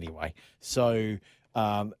the grid anyway. So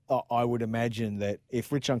I would imagine that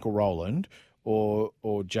if Rich Uncle Roland or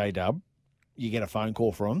J-Dub, you get a phone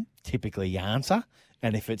call from, typically you answer.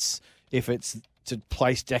 And if it's to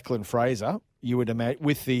place Declan Fraser, you would imagine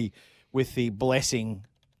with the blessing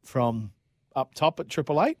from up top at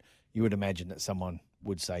 888, you would imagine that someone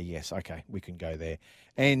would say, yes, okay, we can go there.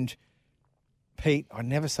 And Pete, I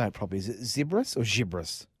never say it properly. Is it Zibris or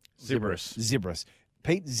Gibris? Zibris.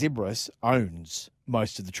 Pete Zibris owns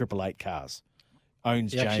most of the 888 cars.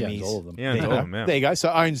 Owns Jamie's. Owns all of them. Yeah, all of them, yeah. There you go.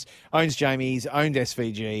 So owns Jamie's, owned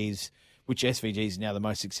SVG's, which SVG is now the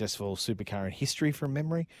most successful supercar in history from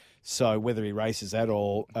memory. So whether he races that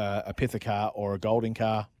or a Pither car or a Golding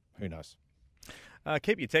car, who knows?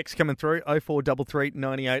 Keep your texts coming through, 0433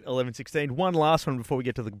 98 11 16. One last one before we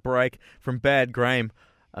get to the break from Bad Graham.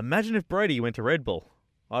 Imagine if Brady went to Red Bull.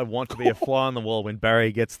 I want to be a fly on the wall when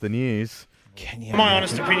Barry gets the news. My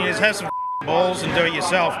honest opinion is have some balls and do it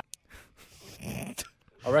yourself.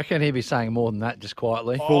 I reckon he'd be saying more than that just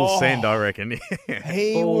quietly. Full send, I reckon.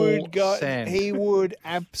 He would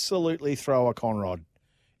absolutely throw a Conrod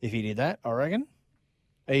if he did that, I reckon.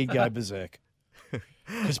 He'd go berserk.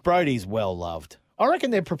 Because Brody's well loved. I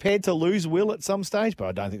reckon they're prepared to lose Will at some stage, but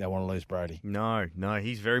I don't think they want to lose Brody. No,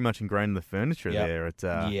 he's very much ingrained in the furniture there.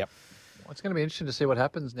 Yep. Well, it's going to be interesting to see what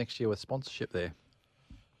happens next year with sponsorship there.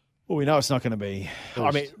 Well, we know it's not going to be.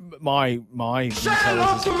 I mean, my Say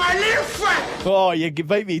hello to my little friend. Oh, you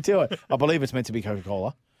beat me to it. I believe it's meant to be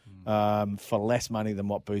Coca-Cola for less money than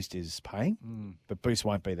what Boost is paying, but Boost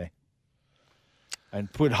won't be there.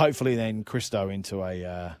 and put hopefully then Christo into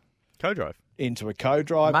a co-drive.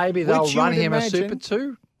 Maybe they'll which you run would him a imagine- Super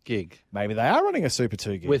 2 gig. Maybe they are running a Super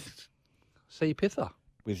 2 gig with C. Pither.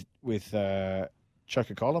 with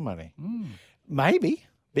Coca-Cola money. Maybe,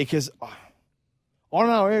 because I don't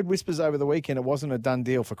know. I heard whispers over the weekend it wasn't a done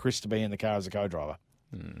deal for Chris to be in the car as a co-driver.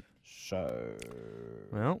 So,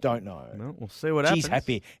 don't know. Well, we'll see what happens. He's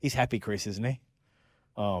happy. He's happy, Chris, isn't he?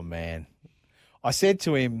 Oh, man. I said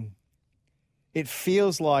to him, it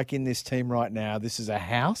feels like in this team right now, this is a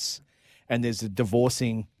house and there's a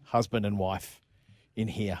divorcing husband and wife in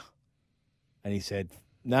here. And he said,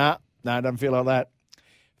 nah, it doesn't feel like that.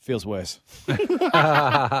 Feels worse.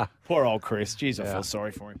 Poor old Chris. Jeez, I feel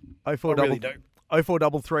sorry for him. I really do.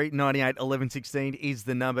 0433 98 11 16 is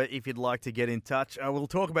the number if you'd like to get in touch. We'll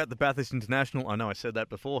talk about the Bathurst International. I know I said that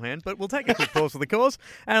beforehand, but we'll take a quick pause for the cause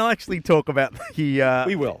and I'll actually talk about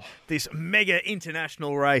this mega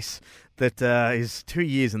international race that is 2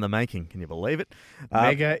 years in the making. Can you believe it?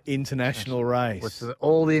 Mega international race.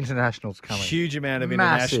 All the internationals coming. Huge amount of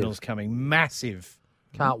Massive. internationals coming. Massive.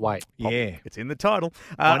 Can't wait. Yeah. It's in the title.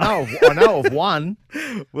 I know of one.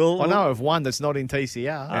 I know of one that's not in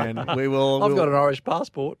TCR. And we will. I've got an Irish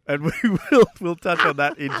passport. And we'll touch on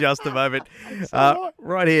that in just a moment.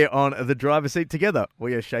 Right here on the driver's seat together,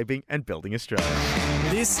 we are shaping and building Australia.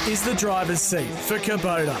 This is the driver's seat for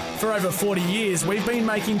Kubota. For over 40 years, we've been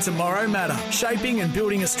making tomorrow matter, shaping and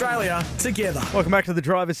building Australia together. Welcome back to the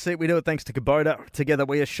driver's seat. We do it thanks to Kubota. Together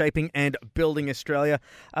we are shaping and building Australia.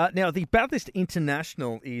 Now, the Bathurst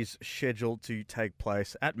International is scheduled to take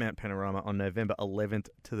place at Mount Panorama on November 11th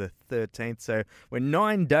to the 13th. So we're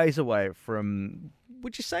 9 days away from...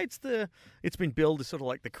 Would you say it's been billed as sort of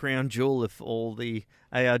like the crown jewel of all the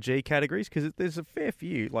ARG categories? Because there's a fair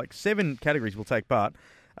few, like 7 categories will take part.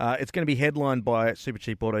 It's going to be headlined by Super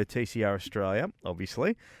Cheap Auto TCR Australia,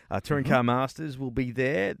 obviously. Touring Car Masters will be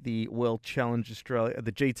there. The World Challenge Australia,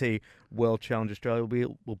 the GT World Challenge Australia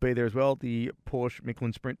will be there as well. The Porsche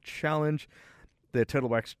Michelin Sprint Challenge, the Turtle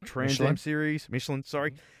Wax Trans Am Series, Michelin,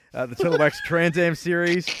 sorry. The Turtle Wax Trans Am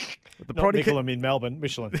Series. The Not Michelin in Melbourne,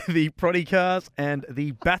 Michelin. The Proddy Cars and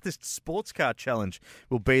the Bathurst Sports Car Challenge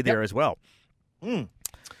will be there as well.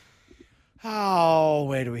 Oh,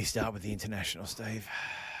 where do we start with the international, Steve?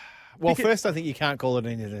 Well, first, I think you can't call it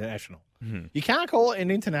an international. You can't call it an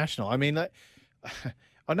international. I mean,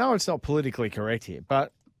 I know it's not politically correct here,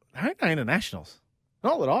 but there ain't no internationals.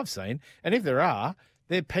 Not that I've seen. And if there are,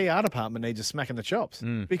 their PR department needs a smack in the chops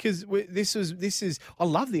because this is. I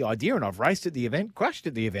love the idea, and I've raced at the event, crashed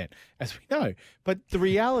at the event, as we know. But the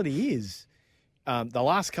reality is, the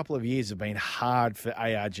last couple of years have been hard for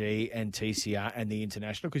ARG and TCR and the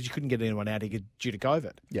international because you couldn't get anyone out here due to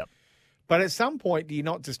COVID. Yep. But at some point, do you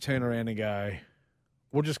not just turn around and go,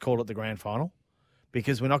 we'll just call it the grand final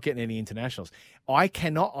because we're not getting any internationals?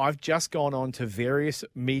 I've just gone on to various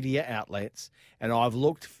media outlets and I've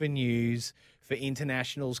looked for news for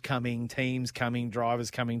internationals coming, teams coming,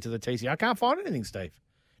 drivers coming to the TCR. I can't find anything, Steve.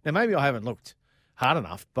 Now, maybe I haven't looked hard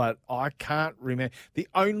enough, but I can't remember. The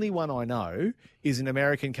only one I know is an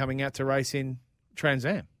American coming out to race in Trans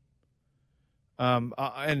Am.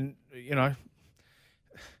 And, you know...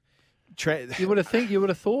 You would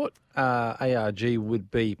have thought ARG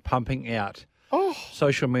would be pumping out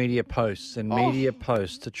social media posts and media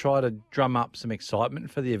posts to try to drum up some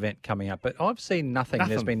excitement for the event coming up. But I've seen nothing.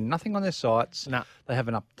 There's been nothing on their sites. No. They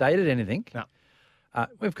haven't updated anything. No.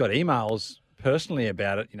 We've got emails personally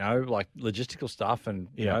about it, like logistical stuff and,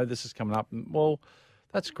 you know, this is coming up. Well,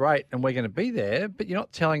 that's great and we're going to be there, but you're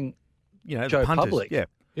not telling, Joe the punters, Public. Yeah.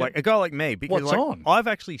 Like a guy like me, because What's on? I've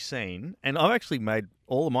actually seen, and I've actually made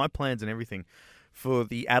all of my plans and everything for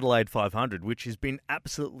the Adelaide 500, which has been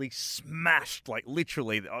absolutely smashed. Like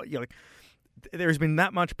literally, there has been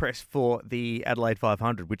that much press for the Adelaide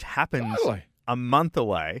 500, which happens a month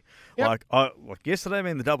away. Yep. Like yesterday,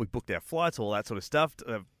 me and the double, we booked our flights, all that sort of stuff.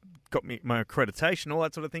 Got me my accreditation, all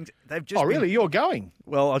that sort of things. They've just really? You're going?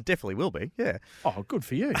 Well, I definitely will be. Yeah. Oh, good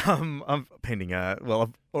for you. I'm pending.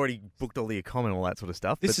 I've already booked all the accom and all that sort of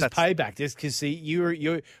stuff. This is payback. Just because see,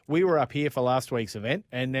 we were up here for last week's event,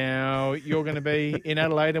 and now you're going to be in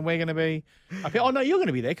Adelaide, and we're going to be up here. Oh no, you're going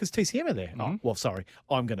to be there because TCM are there. Mm-hmm. Oh, well, sorry,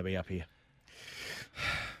 I'm going to be up here.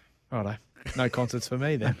 Righto. No concerts for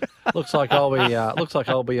me then. Looks like I'll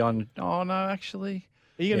be on. Oh no, actually.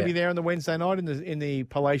 Are you going to be there on the Wednesday night in the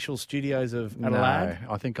palatial studios of Adelaide?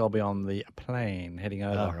 No, I think I'll be on the plane heading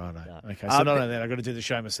over. Oh, right. Okay, so not only that, I've got to do the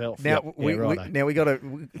show myself. Now, we got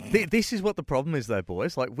to. This is what the problem is, though,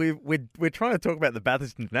 boys. Like we're trying to talk about the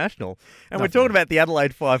Bathurst International, and we're talking about the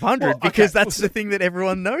Adelaide 500 because that's the thing that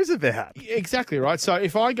everyone knows about. Exactly right. So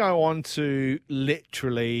if I go on to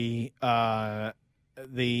literally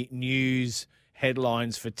the news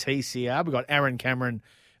headlines for TCR. We've got Aaron Cameron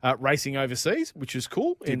racing overseas, which is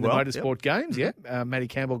cool in the motorsport games. Yeah, Matty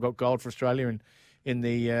Campbell got gold for Australia in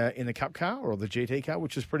the Cup car or the GT car,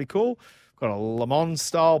 which is pretty cool. Got a Le Mans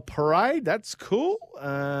style parade. That's cool.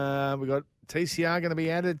 We got TCR going to be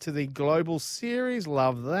added to the Global Series.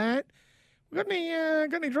 Love that. We got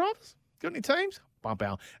any drivers? Got any teams? Bump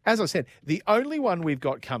out. As I said, the only one we've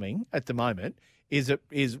got coming at the moment is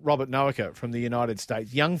Robert Noacker from the United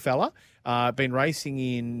States. Young fella, been racing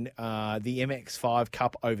in the MX5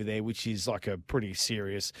 Cup over there, which is like a pretty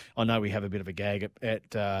serious. I know we have a bit of a gag at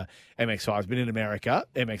MX5s, but in America,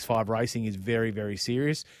 MX5 racing is very, very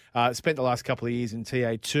serious. Spent the last couple of years in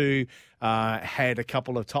TA2, had a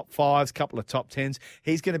couple of top 5s, couple of top 10s.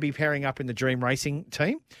 He's going to be pairing up in the Dream Racing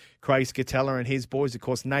team. Craig Scatella and his boys. Of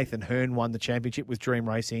course, Nathan Hearn won the championship with Dream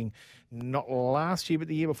Racing, not last year, but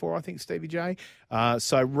the year before, I think, Stevie J.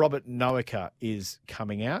 So Robert Noacker is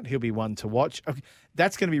coming out. He'll be one to watch. Okay,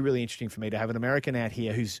 that's going to be really interesting for me to have an American out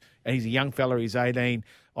here he's a young fella. He's 18.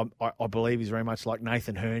 I believe he's very much like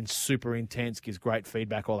Nathan Hearn, super intense, gives great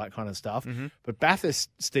feedback, all that kind of stuff. Mm-hmm. But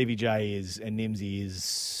Bathurst, Stevie J and Nimsy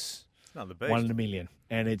is one in a million.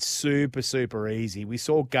 And it's super, super easy. We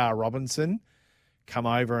saw Gar Robinson come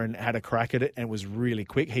over and had a crack at it and was really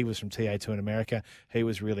quick. He was from TA2 in America. He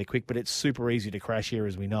was really quick, but it's super easy to crash here,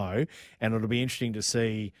 as we know. And it'll be interesting to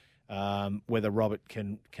see whether Robert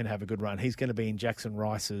can have a good run. He's going to be in Jackson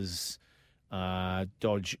Rice's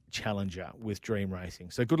Dodge Challenger with Dream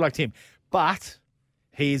Racing. So good luck to him. But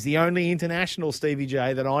he is the only international, Stevie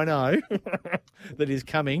J, that I know that is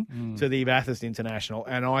coming to the Bathurst International.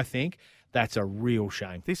 And I think that's a real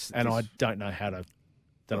shame. I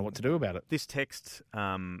don't know what to do about it. This text,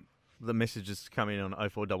 the messages come in on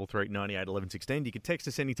 0433 98 11 16. You can text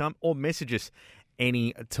us anytime or message us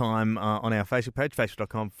anytime on our Facebook page,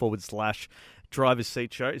 facebook.com/Drivers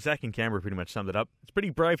Seat Show. Zach in Canberra pretty much summed it up. It's pretty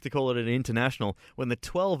brave to call it an international when the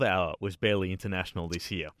 12-hour was barely international this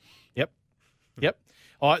year. Yep.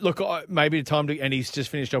 All right, look, maybe time to, and he's just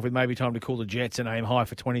finished off with maybe time to call the Jets and aim high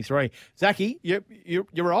for 23. Zachy, you're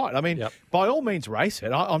right. I mean, by all means, race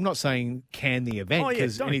it. I'm not saying can the event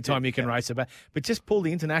because anytime you can race it, but just pull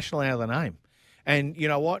the international out of the name. And you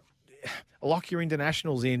know what? Lock your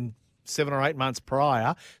internationals in 7 or 8 months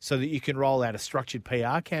prior so that you can roll out a structured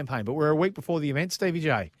PR campaign. But we're a week before the event, Stevie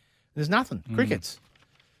J. There's nothing. Crickets.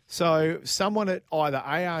 So someone at either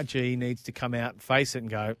ARG needs to come out, face it and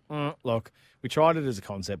go, look, we tried it as a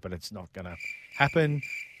concept, but it's not going to happen.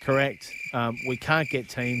 Correct. We can't get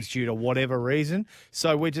teams due to whatever reason.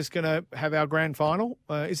 So we're just going to have our grand final.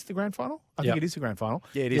 Is it the grand final? I think it is the grand final.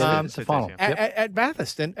 Yeah, it is. It's the final. At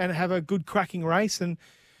Bathurst and have a good cracking race. And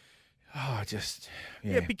because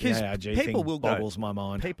the ARG people will boggles my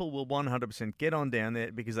mind. People will 100% get on down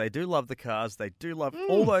there because they do love the cars. They do love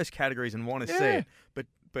all those categories and want to see it.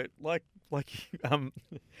 But like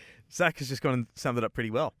Zach has just gone and summed it up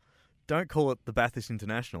pretty well. Don't call it the Bathurst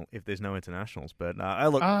International if there's no internationals. But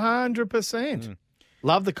look, 100%.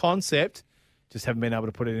 Love the concept, just haven't been able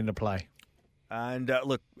to put it into play. And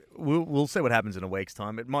look, we'll see what happens in a week's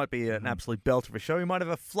time. It might be an absolute belter of a show. We might have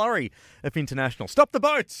a flurry of international. Stop the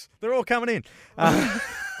boats! They're all coming in.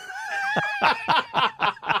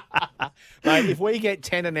 Mate, if we get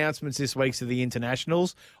 10 announcements this week to the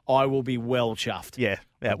internationals, I will be well chuffed. Yeah.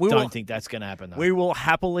 I don't think that's going to happen, though. We will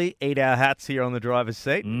happily eat our hats here on the driver's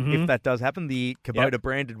seat if that does happen. The Kubota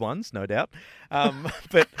branded ones, no doubt.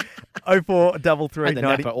 But 0433 and the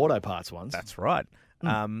Napa Auto Parts ones. That's right.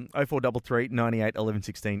 0433 98 11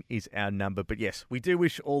 16 is our number. But yes, we do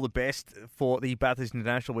wish all the best for the Bathurst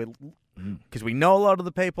International because we know a lot of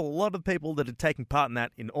the people that are taking part in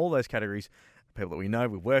that in all those categories. People that we know,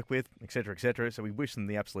 we work with, etc., etc. So we wish them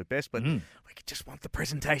the absolute best, but we just want the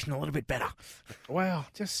presentation a little bit better. Well,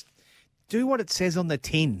 just do what it says on the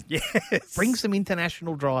tin. Yes. Bring some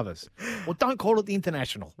international drivers. Well, don't call it the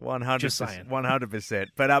international. 100%. Just saying. 100%.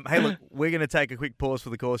 But hey, look, we're going to take a quick pause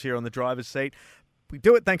for the course here on the driver's seat. We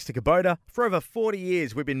do it thanks to Kubota. For over 40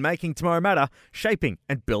 years, we've been making tomorrow matter, shaping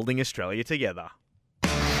and building Australia together.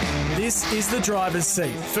 This is the driver's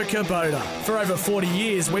seat for Kubota. For over 40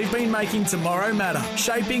 years, we've been making tomorrow matter,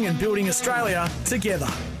 shaping and building Australia together.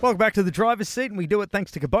 Welcome back to the driver's seat, and we do it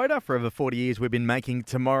thanks to Kubota. For over 40 years, we've been making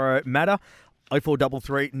tomorrow matter.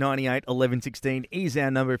 0433 98 11 16 is our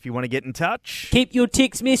number if you want to get in touch. Keep your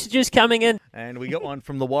text messages coming in. And we got one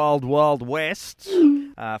from the Wild Wild West,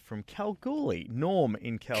 from Kalgoorlie. Norm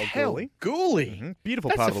in Kalgoorlie. Kalgoorlie? Beautiful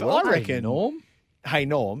That's part of the world. I reckon, Norm. Hey,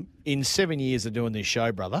 Norm, in 7 years of doing this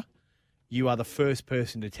show, brother, you are the first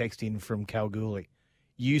person to text in from Kalgoorlie.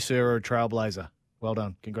 You, sir, are a trailblazer. Well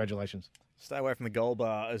done. Congratulations. Stay away from the gold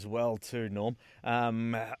bar as well, too, Norm.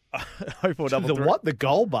 0433. The what? The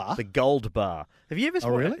gold bar? The gold bar. Have you ever? Oh,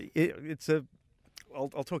 really? It's a. I'll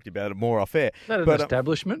talk to you about it more off air. Is that an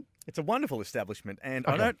establishment? It's a wonderful establishment, and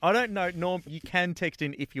Okay. I don't know, Norm. You can text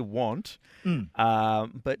in if you want.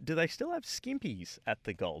 But do they still have skimpies at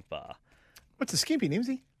the gold bar? What's a skimpy,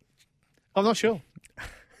 Nimsy? I'm not sure.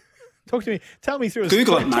 Talk to me. Tell me through a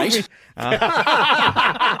Google it, talk mate.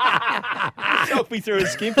 Talk me through a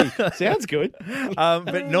skimpy. Sounds good.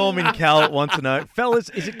 But Norm in Cal wants to know, fellas,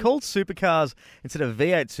 is it called supercars instead of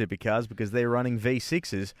V8 supercars because they're running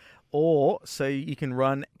V6s, or so you can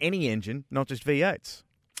run any engine, not just V8s?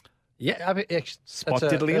 Yeah, I mean, Spot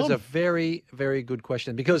that's diddly on. a very, very good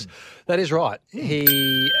question because that is right. He,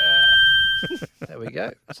 there we go.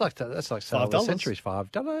 That's like sale of the $5. centuries,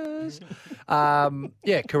 $5.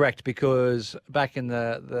 Yeah, correct. Because back in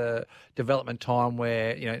the development time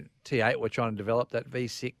where T8 were trying to develop that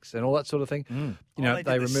V6 and all that sort of thing, They they did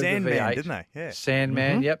the removed Sandman, the V8, didn't they? Yeah.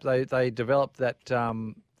 Sandman. Yep, they developed that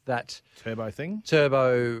that turbo thing,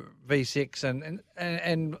 turbo V6, and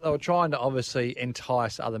they were trying to obviously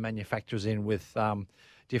entice other manufacturers in with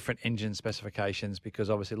different engine specifications because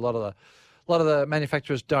obviously a lot of the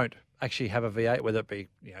manufacturers don't actually have a V8, whether it be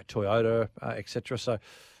Toyota, etc. So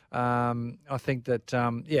I think that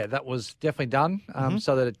that was definitely done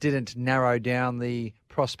so that it didn't narrow down the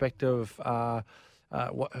prospect of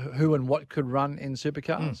who and what could run in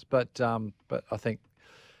supercars. But I think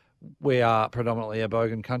we are predominantly a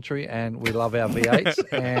bogan country, and we love our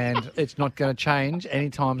V8s, and it's not going to change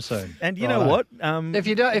anytime soon. And you know what? If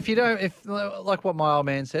like what my old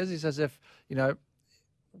man says, he says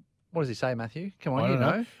what does he say, Matthew? Come on, I don't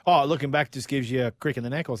know. Oh, looking back just gives you a crick in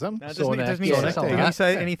the neck or something. No, doesn't he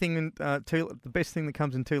say anything in the best thing that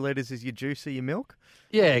comes in 2 litres is your juice or your milk?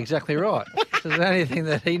 Yeah, exactly right. So the only thing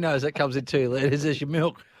that he knows that comes in 2 litres is your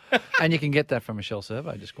milk. And you can get that from a Shell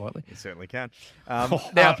Servo, just quietly. You certainly can.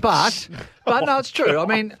 But no, it's true. I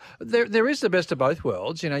mean, there is the best of both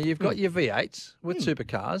worlds. You've got your V8s with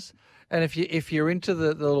supercars, and if you're into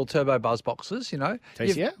the little turbo buzz boxes,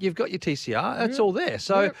 TCR? you've got your TCR. It's all there.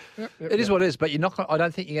 So it is what it is. But you're not. I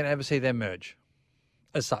don't think you're going to ever see them merge,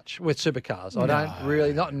 as such, with supercars. I don't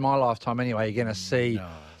really, not in my lifetime anyway. You're going to see,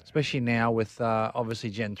 especially now with obviously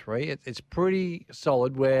Gen 3, it's pretty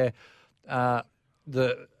solid where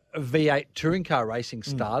the V8 touring car racing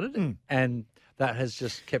started, and that has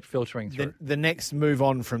just kept filtering through. The next move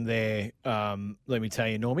on from there, let me tell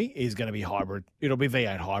you, Normie, is going to be hybrid. It'll be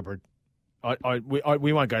V8 hybrid.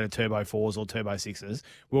 We won't go to Turbo 4s or Turbo 6s.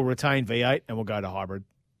 We'll retain V8 and we'll go to hybrid.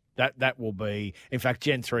 That will be, in fact,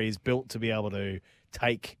 Gen 3 is built to be able to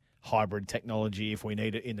take hybrid technology if we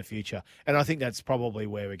need it in the future. And I think that's probably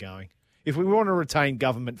where we're going. If we want to retain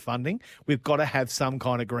government funding, we've got to have some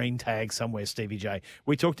kind of green tag somewhere, Stevie J.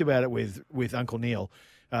 We talked about it with Uncle Neil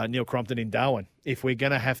Crompton in Darwin. If we're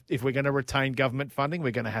going to retain government funding,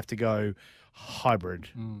 we're going to have to go hybrid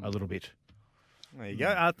a little bit. There you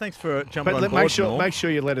go. Thanks for jumping on board, Norm. Make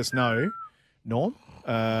sure you let us know, Norm.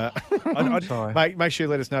 Sorry. Make sure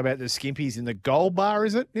you let us know about the skimpies in the gold bar,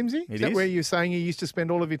 is it, Nimsy? Is that where you're saying you used to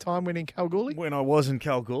spend all of your time when in Kalgoorlie? When I was in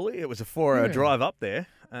Kalgoorlie, it was a 4-hour drive up there.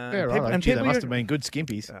 Yeah, right. Gee, they must have been good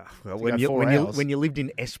skimpies. When you lived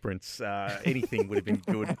in Esperance, anything would have been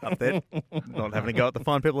good up there. Not having to go at the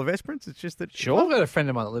fine people of Esperance. It's just that. Sure. I've got a friend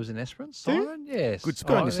of mine that lives in Esperance, Simon. Yes. Good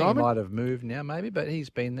spot, Simon. He might have moved now, maybe, but he's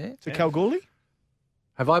been there. To Kalgoorlie?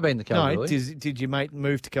 Have I been to Kalgoorlie? No. Did your mate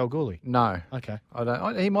move to Kalgoorlie? No. Okay. I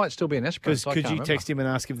don't. He might still be in Esperance. Could you text him and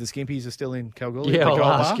ask if the skimpies are still in Kalgoorlie? Yeah, I'll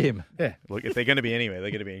ask him. Yeah. Look, if they're going to be anywhere,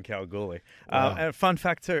 they're going to be in Kalgoorlie. Wow. And a fun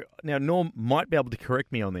fact too. Now, Norm might be able to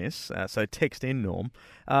correct me on this, so text in, Norm.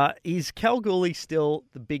 Is Kalgoorlie still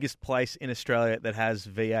the biggest place in Australia that has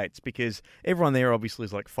V8s? Because everyone there obviously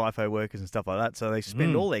is like FIFO workers and stuff like that, so they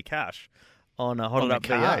spend all their cash on hotted up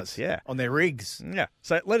V8s, on their rigs. Yeah.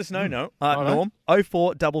 So let us know, Norm.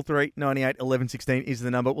 0433 98 11 16 is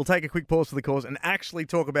the number. We'll take a quick pause for the cause and actually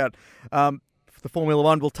talk about the Formula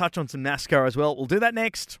One. We'll touch on some NASCAR as well. We'll do that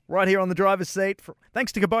next, right here on the driver's seat.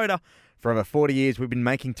 Thanks to Kubota. For over 40 years, we've been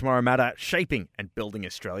making tomorrow matter, shaping and building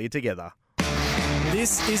Australia together.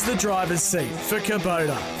 This is the driver's seat for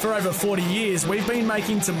Kubota. For over 40 years, we've been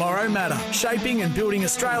making tomorrow matter, shaping and building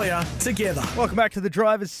Australia together. Welcome back to the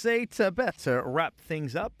driver's seat. About to wrap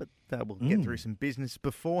things up, but we'll get through some business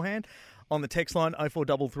beforehand. On the text line,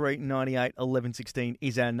 0433 98 11 16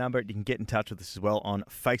 is our number. You can get in touch with us as well on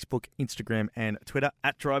Facebook, Instagram and Twitter,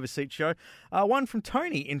 @Driver's Seat Show. One from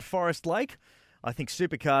Tony in Forest Lake. I think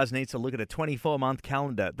Supercars needs to look at a 24-month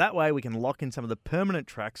calendar. That way we can lock in some of the permanent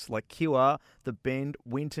tracks like QR, The Bend,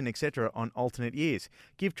 Winton, etc. on alternate years.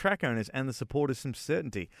 Give track owners and the supporters some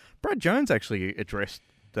certainty. Brad Jones actually addressed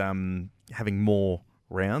having more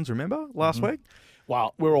rounds, remember, last week?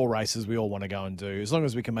 Well, we're all racers. We all want to go and do. As long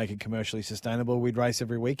as we can make it commercially sustainable, we'd race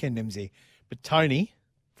every weekend, Nimsy. But Tony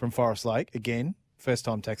from Forest Lake, again,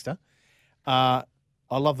 first-time texter, I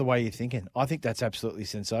love the way you're thinking. I think that's absolutely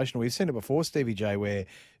sensational. We've seen it before, Stevie J,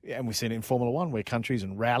 and we've seen it in Formula One, where countries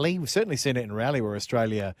and rally. We've certainly seen it in rally, where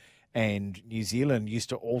Australia and New Zealand used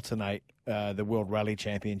to alternate the World Rally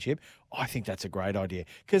Championship. I think that's a great idea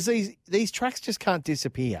because these tracks just can't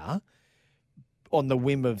disappear on the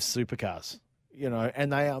whim of supercars,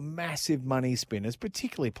 and they are massive money spinners,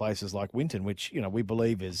 particularly places like Winton, which, we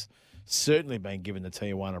believe is certainly been given the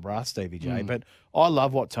Tijuana brass, Stevie J. But I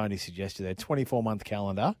love what Tony suggested there. 24-month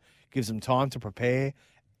calendar gives them time to prepare,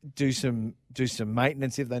 do some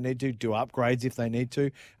maintenance if they need to, do upgrades if they need to,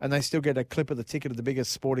 and they still get a clip of the ticket of the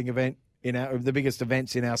biggest sporting event the biggest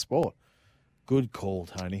events in our sport. Good call,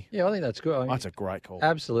 Tony. Yeah, I think that's good. That's a great call.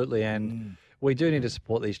 Absolutely, and we do need to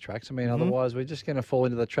support these tracks. I mean, otherwise we're just going to fall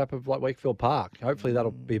into the trap of like Wakefield Park. Hopefully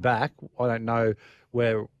that'll be back. I don't know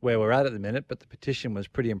where we're at the minute, but the petition was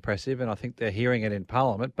pretty impressive, and I think they're hearing it in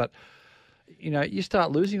Parliament. But, you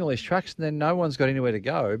start losing all these tracks and then no one's got anywhere to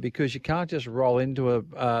go because you can't just roll into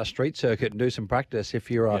a street circuit and do some practice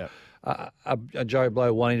if you're a Joe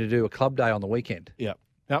Blow wanting to do a club day on the weekend. Yep,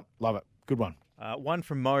 love it. Good one. One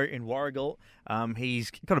from Mo in Warragul. He's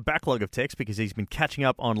got a backlog of texts because he's been catching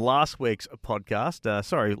up on last week's podcast.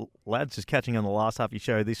 Sorry, lads, just catching on the last half of your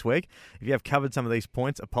show this week. If you have covered some of these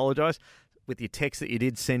points, apologise. With your text that you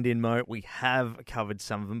did send in, Mo, we have covered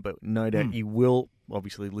some of them, but no doubt you will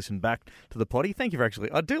obviously listen back to the potty. Thank you for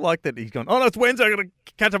actually. I do like that he's gone, oh, no, it's Wednesday. I've got to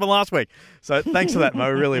catch up on last week. So thanks for that, Mo.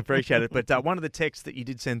 Really appreciate it. But one of the texts that you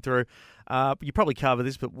did send through, you probably cover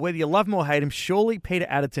this, but whether you love him or hate him, surely Peter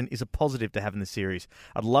Adderton is a positive to have in the series.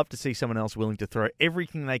 I'd love to see someone else willing to throw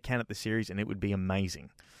everything they can at the series, and it would be amazing.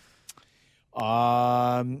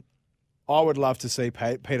 I would love to see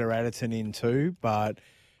Peter Adderton in too, but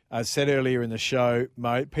as said earlier in the show,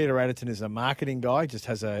 Peter Adderton is a marketing guy. Just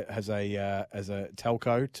has a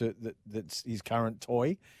telco that's his current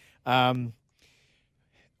toy. My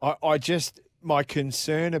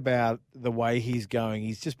concern about the way he's going,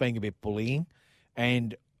 he's just being a bit bullying,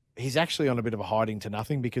 and he's actually on a bit of a hiding to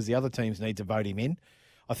nothing because the other teams need to vote him in.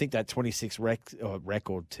 I think that 26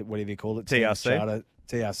 record, whatever you call it, TRC.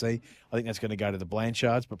 I think that's going to go to the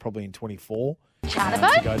Blanchards, but probably in 24. Charter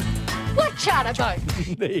boat? What charter boat?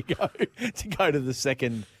 There you go. To go to the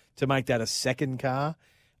second, to make that a second car.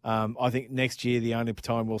 I think next year the only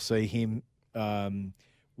time we'll see him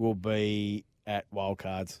will be at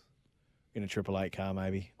Wildcards in a 888 car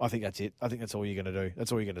maybe. I think that's it. I think that's all you're going to do.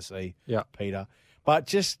 That's all you're going to see, Peter. But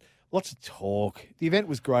just lots of talk. The event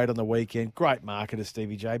was great on the weekend. Great marketer,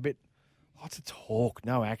 Stevie J, but lots of talk,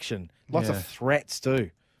 no action. Lots of threats too.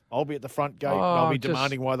 I'll be at the front gate. I'll be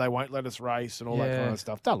demanding why they won't let us race and all that kind of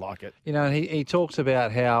stuff. Don't like it. And he talks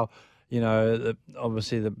about how,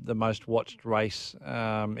 obviously the most watched race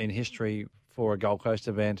in history for a Gold Coast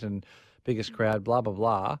event and biggest crowd, blah, blah,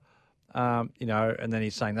 blah. And then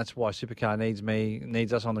he's saying that's why Supercar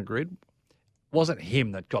needs us on the grid. Wasn't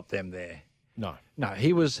him that got them there. No,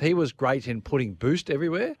 he was great in putting boost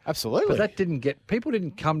everywhere. Absolutely. But people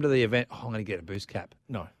didn't come to the event, I'm going to get a boost cap.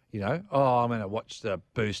 No. I'm going to watch the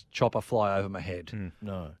boost chopper fly over my head.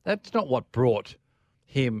 No. That's not what brought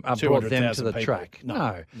them to the track.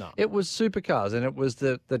 No. It was supercars, and it was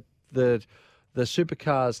the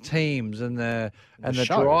supercars teams and the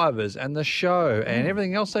drivers and the show and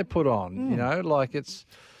everything else they put on.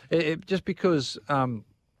 It just because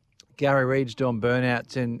Gary Reid's doing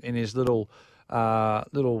burnouts in his little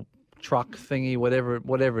truck thingy,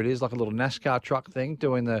 whatever it is, like a little NASCAR truck thing,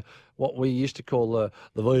 doing what we used to call the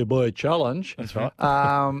VB Challenge. That's right.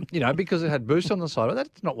 Because it had boost on the side.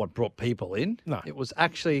 That's not what brought people in. No. It was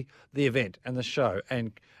actually the event and the show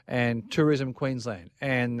and Tourism Queensland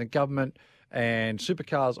and the government and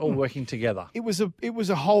supercars all working together. It was a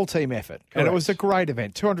whole team effort. Correct. And it was a great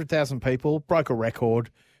event. 200,000 people, broke a record.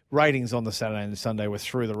 Ratings on the Saturday and the Sunday were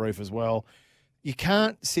through the roof as well. You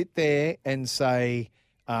can't sit there and say,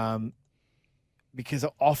 because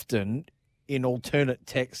often in alternate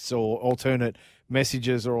texts or alternate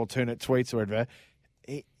messages or alternate tweets or whatever,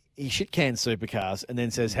 he shit cans supercars and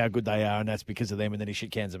then says how good they are, and that's because of them, and then he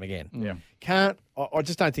shit cans them again. Yeah. I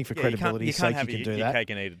just don't think for credibility's sake you can do that. Your cake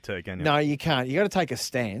and eat it too, can you? No, you can't. You got to take a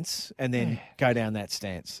stance and then go down that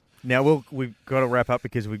stance. Now, we've got to wrap up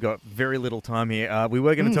because we've got very little time here. We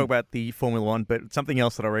were going to talk about the Formula One, but something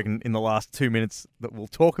else that I reckon in the last 2 minutes that we'll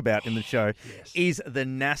talk about in the show is the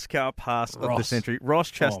NASCAR pass of the century.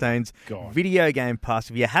 Ross Chastain's video game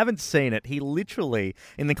pass. If you haven't seen it, he literally,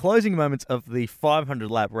 in the closing moments of the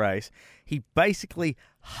 500-lap race, he basically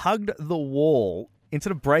hugged the wall.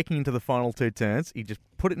 Instead of breaking into the final 2 turns, he just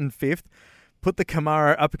put it in 5th, put the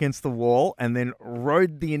Camaro up against the wall, and then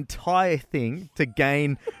rode the entire thing to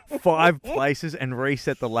gain 5 places and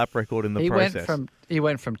reset the lap record in the process. He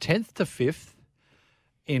went from 10th to 5th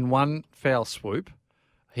in one foul swoop.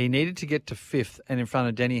 He needed to get to 5th and in front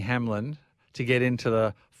of Denny Hamlin to get into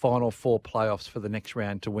the final 4 playoffs for the next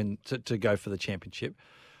round to win to go for the championship.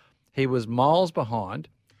 He was miles behind.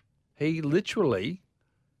 He literally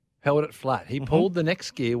held it flat. He pulled the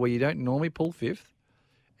next gear where you don't normally pull 5th.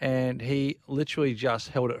 And he literally just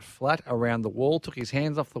held it flat around the wall, took his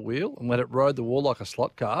hands off the wheel and let it ride the wall like a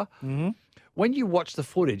slot car. Mm-hmm. When you watch the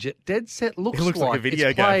footage, it dead set looks like a video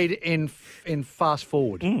it's played in fast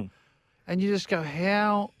forward. Mm. And you just go,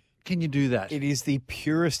 how can you do that? It is the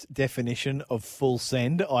purest definition of full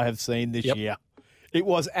send I have seen this year. It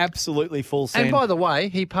was absolutely full send. And by the way,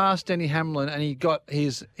 he passed Denny Hamlin and he got he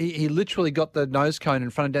literally got the nose cone in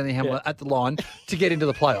front of Denny Hamlin at the line to get into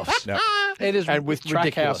the playoffs. It is and with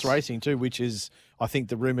ridiculous. Trackhouse Racing too, which is, I think,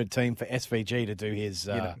 the rumoured team for SVG to do his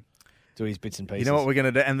bits and pieces. You know what we're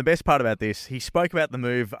going to do? And the best part about this, he spoke about the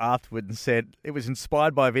move afterward and said it was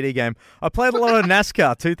inspired by a video game. I played a lot of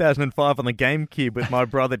NASCAR 2005 on the GameCube with my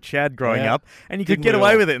brother Chad growing up, and you could get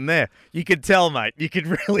away with it in there. You could tell, mate. You could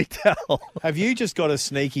really tell. Have you just got a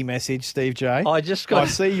sneaky message, Steve J? I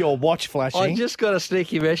see your watch flashing. I just got a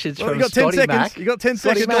sneaky message from you got Scotty 10 Mac. seconds. You got 10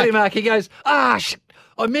 seconds. Scotty Mac. He goes,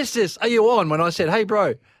 I missed this. Are you on? When I said, hey,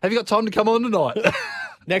 bro, have you got time to come on tonight?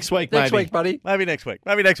 Next week, Next week, buddy. Maybe next week.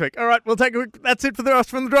 All right, we'll take that's it for the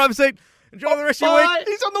rest from the driver's seat. Enjoy the rest of your week.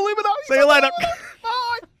 He's on the limiter. See you later.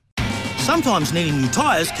 Bye. Sometimes needing new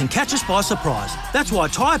tyres can catch us by surprise. That's why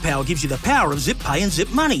Tyre Power gives you the power of Zip Pay and Zip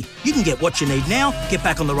Money. You can get what you need now, get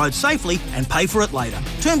back on the road safely, and pay for it later.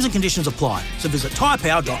 Terms and conditions apply. So visit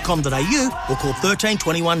tyrepower.com.au or call 13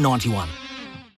 21 91.